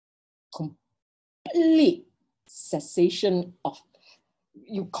 Complete cessation of,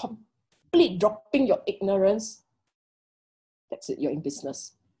 you complete dropping your ignorance. That's it, you're in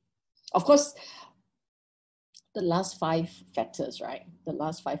business. Of course, the last 5 factors, right? The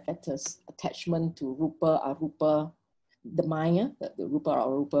last 5 factors, attachment to rupa, arupa, the mind, the rupa,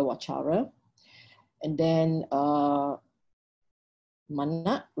 arupa, vachara. And then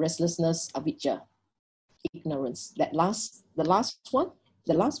Mana, restlessness, avijja, ignorance. The last one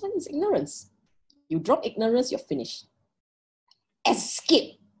is ignorance. You drop ignorance, you're finished.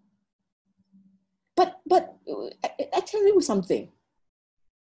 Escape. But I tell you something.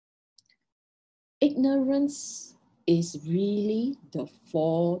 Ignorance is really the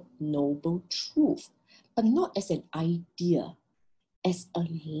Four Noble Truths, but not as an idea, as a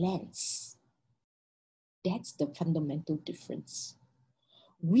lens. That's the fundamental difference.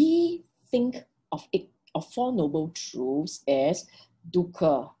 We think of Four Noble Truths as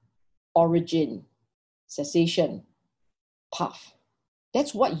dukkha, origin, cessation, path.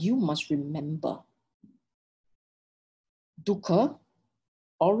 That's what you must remember. Dukkha,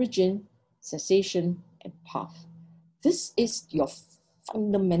 origin, cessation, and path. This is your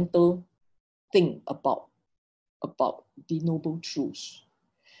fundamental thing about the Noble Truths.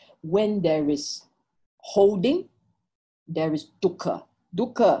 When there is holding, there is dukkha.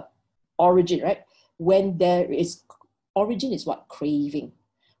 Dukkha, origin, right? When there is, origin is what? Craving.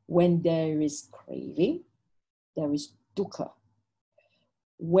 When there is craving, there is dukkha.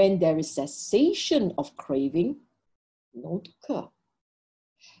 When there is cessation of craving, no dukkha.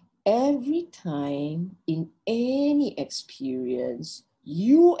 Every time in any experience,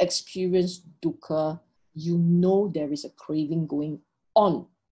 you experience dukkha, you know there is a craving going on.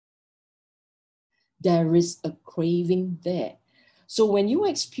 There is a craving there. So when you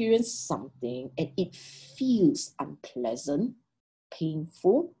experience something and it feels unpleasant,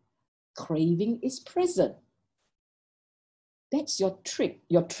 painful, craving is present. That's your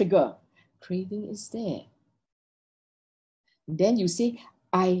trigger. Craving is there. Then you say,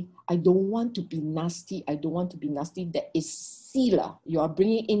 I don't want to be nasty. I don't want to be nasty. That is sila. You are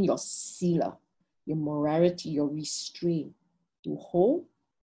bringing in your sila, your morality, your restraint to hold.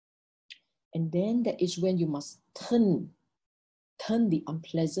 And then that is when you must turn the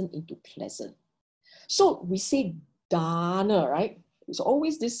unpleasant into pleasant. So we say dana, right? It's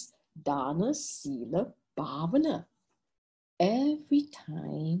always this dana, sila, bhavana. Every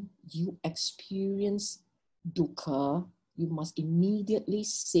time you experience dukkha, you must immediately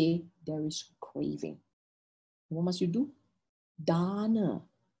say there is craving. What must you do? Dana.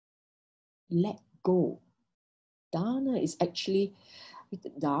 Let go. Dana is actually,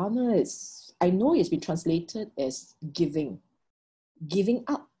 I know it's been translated as giving. Giving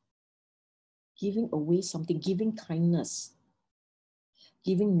up. Giving away something. Giving kindness.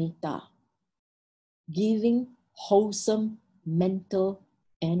 Giving metta. Giving wholesome mental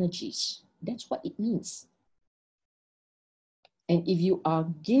energies. That's what it means. And if you are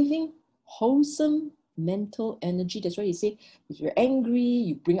giving wholesome mental energy, that's why you say, if you're angry,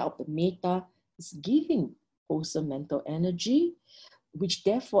 you bring out the metta. It's giving wholesome mental energy, which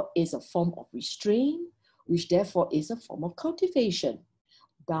therefore is a form of restraint, which therefore is a form of cultivation.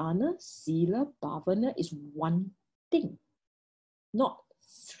 Dana, sila, bhavana is one thing, not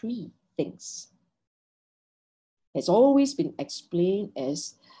three things. It's always been explained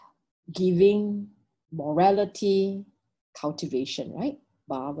as giving, morality, cultivation, right?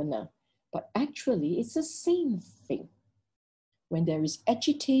 Bhavana. But actually, it's the same thing. When there is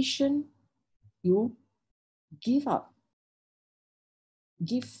agitation, you give up.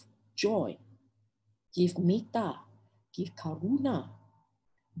 Give joy. Give metta. Give karuna.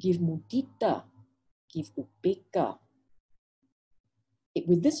 Give mudita. Give upekkha.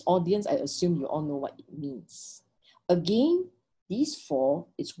 With this audience, I assume you all know what it means. Again, these four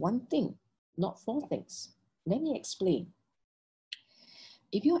is one thing, not four things. Let me explain.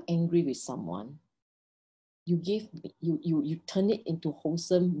 If you're angry with someone, you turn it into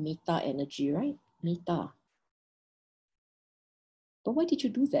wholesome metta energy, right? Metta. But why did you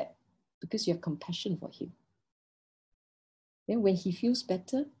do that? Because you have compassion for him. Then when he feels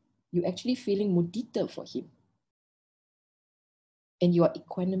better, you're actually feeling mudita for him. And you are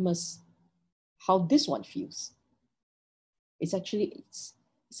equanimous. How this one feels. It's actually, it's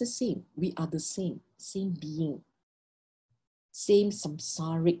the same. We are the same being. Same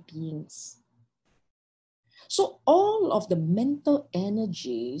samsaric beings. So all of the mental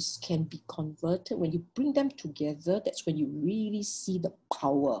energies can be converted. When you bring them together, that's when you really see the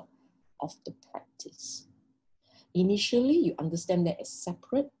power of the practice. Initially, you understand them as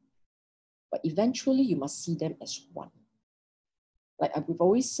separate, but eventually you must see them as one. Like we've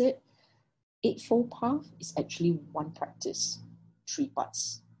always said, Eightfold Path is actually one practice, 3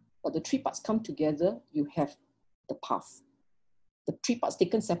 parts. But the 3 parts come together, you have the path. The 3 parts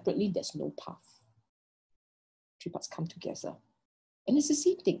taken separately, there's no path. 3 parts come together. And it's the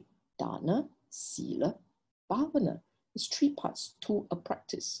same thing. Dana, sila, bhavana. It's 3 parts to a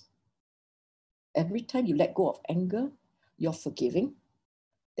practice. Every time you let go of anger, you're forgiving.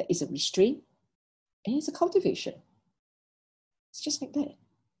 there is a restraint, and it's a cultivation. It's just like that.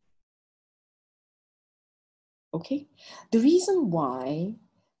 Okay? The reason why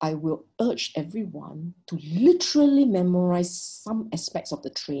I will urge everyone to literally memorize some aspects of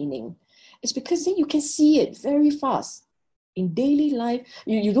the training is because then you can see it very fast. In daily life,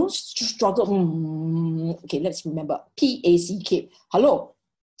 you don't struggle. Okay, let's remember, 𝗕𝗕𝘁. Hello,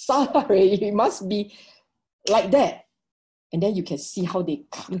 sorry, it must be like that. And then you can see how they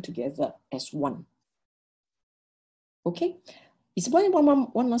come together as one. Okay, it's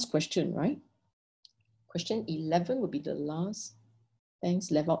one last question, right? Question 11 would be the last.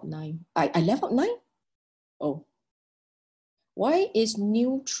 Thanks, level up 9. I left out 9? Oh. Why is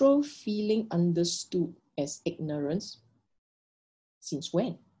neutral feeling understood as ignorance? Since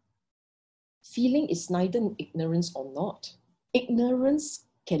when? Feeling is neither ignorance or not. Ignorance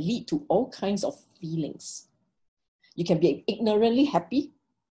can lead to all kinds of feelings. You can be ignorantly happy,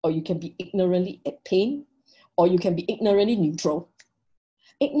 or you can be ignorantly at pain, or you can be ignorantly neutral.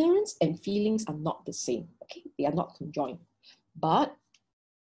 Ignorance and feelings are not the same, okay? They are not conjoined. But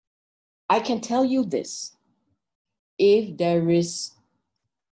I can tell you this, if there is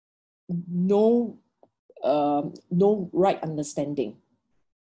no right understanding,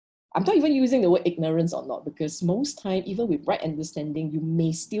 I'm not even using the word ignorance or not, because most time, even with right understanding, you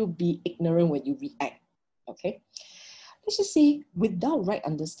may still be ignorant when you react, okay? Let's just say without right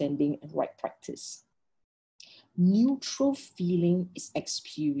understanding and right practice, neutral feeling is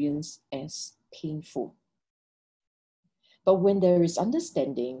experienced as painful. But when there is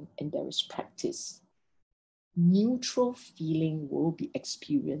understanding and there is practice, neutral feeling will be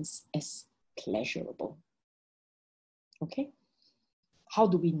experienced as pleasurable. Okay? How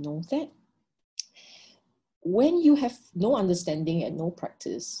do we know that? When you have no understanding and no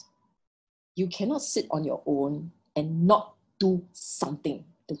practice, you cannot sit on your own and not do something.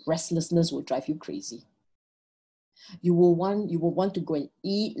 The restlessness will drive you crazy. You will want to go and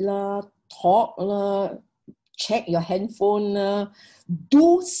eat lah, talk lah, check your handphone lah,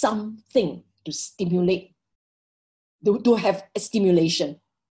 do something to stimulate, to have a stimulation.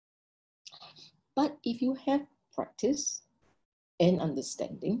 But if you have practice and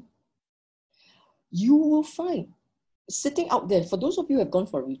understanding, you will find sitting out there, for those of you who have gone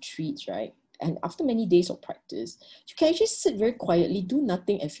for retreats, right? And after many days of practice, you can actually sit very quietly, do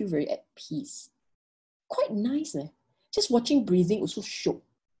nothing, and feel very at peace. Quite nice, eh? Just watching breathing also shook.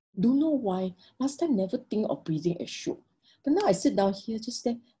 Don't know why. Last time never think of breathing as shook. But now I sit down here, just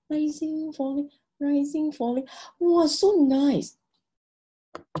there, rising, falling, rising, falling. Wow, so nice.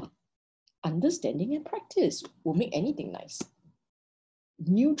 Understanding and practice will make anything nice.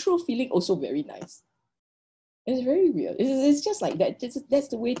 Neutral feeling also very nice. It's very weird. It's just like that. That's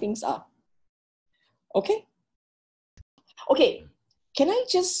the way things are. Okay? Okay, can I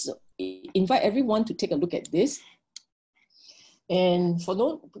just invite everyone to take a look at this? And for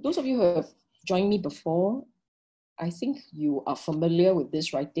those of you who have joined me before, I think you are familiar with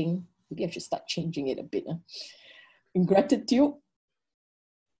this writing. Maybe I should start changing it a bit. In gratitude,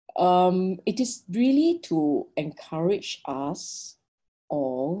 it is really to encourage us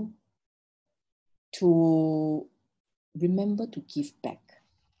all to remember to give back,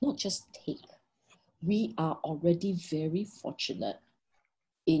 not just take. We are already very fortunate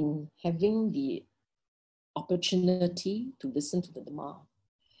in having the opportunity to listen to the Dhamma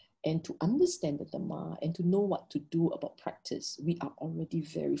and to understand the Dhamma and to know what to do about practice. We are already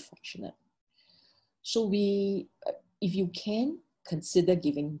very fortunate. So if you can, consider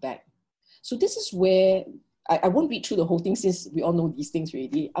giving back. So this is where, I won't read through the whole thing since we all know these things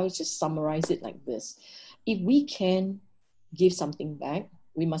already. I'll just summarize it like this. If we can give something back,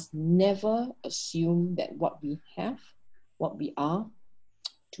 we must never assume that what we have, what we are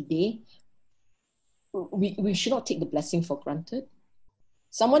today, we should not take the blessing for granted.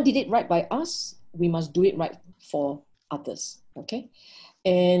 Someone did it right by us, we must do it right for others, okay?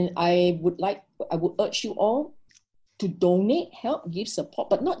 And I would urge you all to donate, help, give support,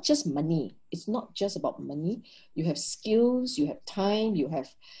 but not just money. It's not just about money. You have skills, you have time, you have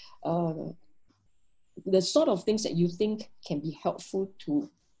the sort of things that you think can be helpful to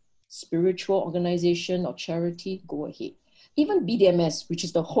spiritual organization or charity, go ahead. Even BDMS, which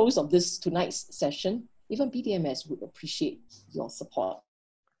is the host of this tonight's session, even BDMS would appreciate your support.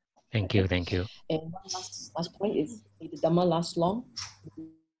 Thank you, thank you. And one last point is, may the Dhamma last long.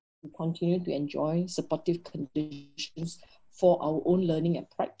 We continue to enjoy supportive conditions for our own learning and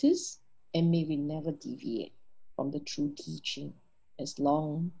practice, and may we never deviate from the true teaching as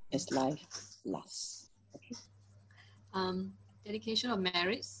long as life lasts. Okay. Dedication of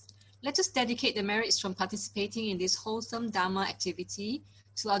merits. Let us dedicate the merits from participating in this wholesome Dharma activity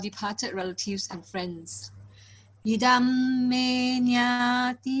to our departed relatives and friends. Idam me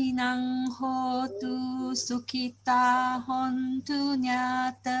nyatinang hotu sukhita hontu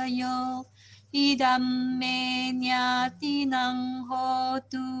nyatayo. Idam me nyatinang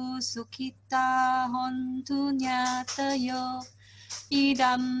hotu sukhita hontu nyatayo.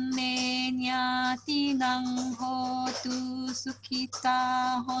 Idam me nyatinang hotu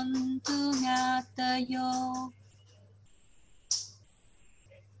sukhita hontu nyatayo.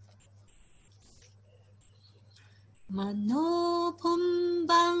 Mano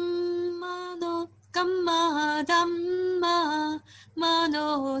pumbang mano kamma dhamma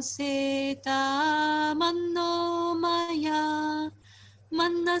mano seta mano maya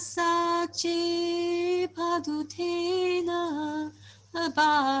manasa che padutena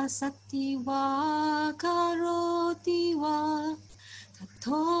abasati wa karoti wa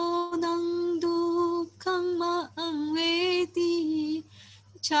tato nang dukkang maang veti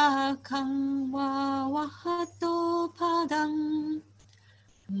Chakang wa wahato padang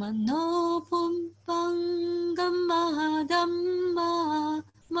mano pumpang gamma dhamma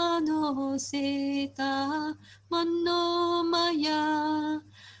mano seta mano maya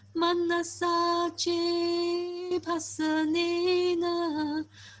manasa che pasanena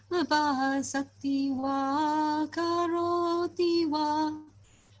basati wa karoti wa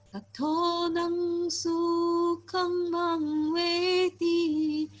Tato nang sukhang mang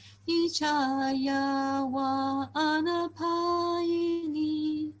veti ichaya wa anapayini.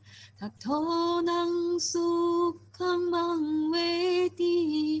 Tato nang sukhang mang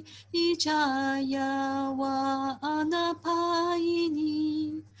veti ichaya wa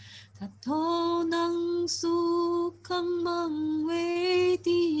anapayini. Tato nang sukhang mang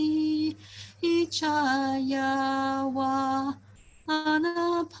veti ichaya wa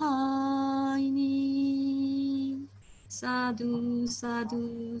Anapayini. Sadhu,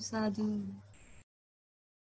 sadhu, sadhu.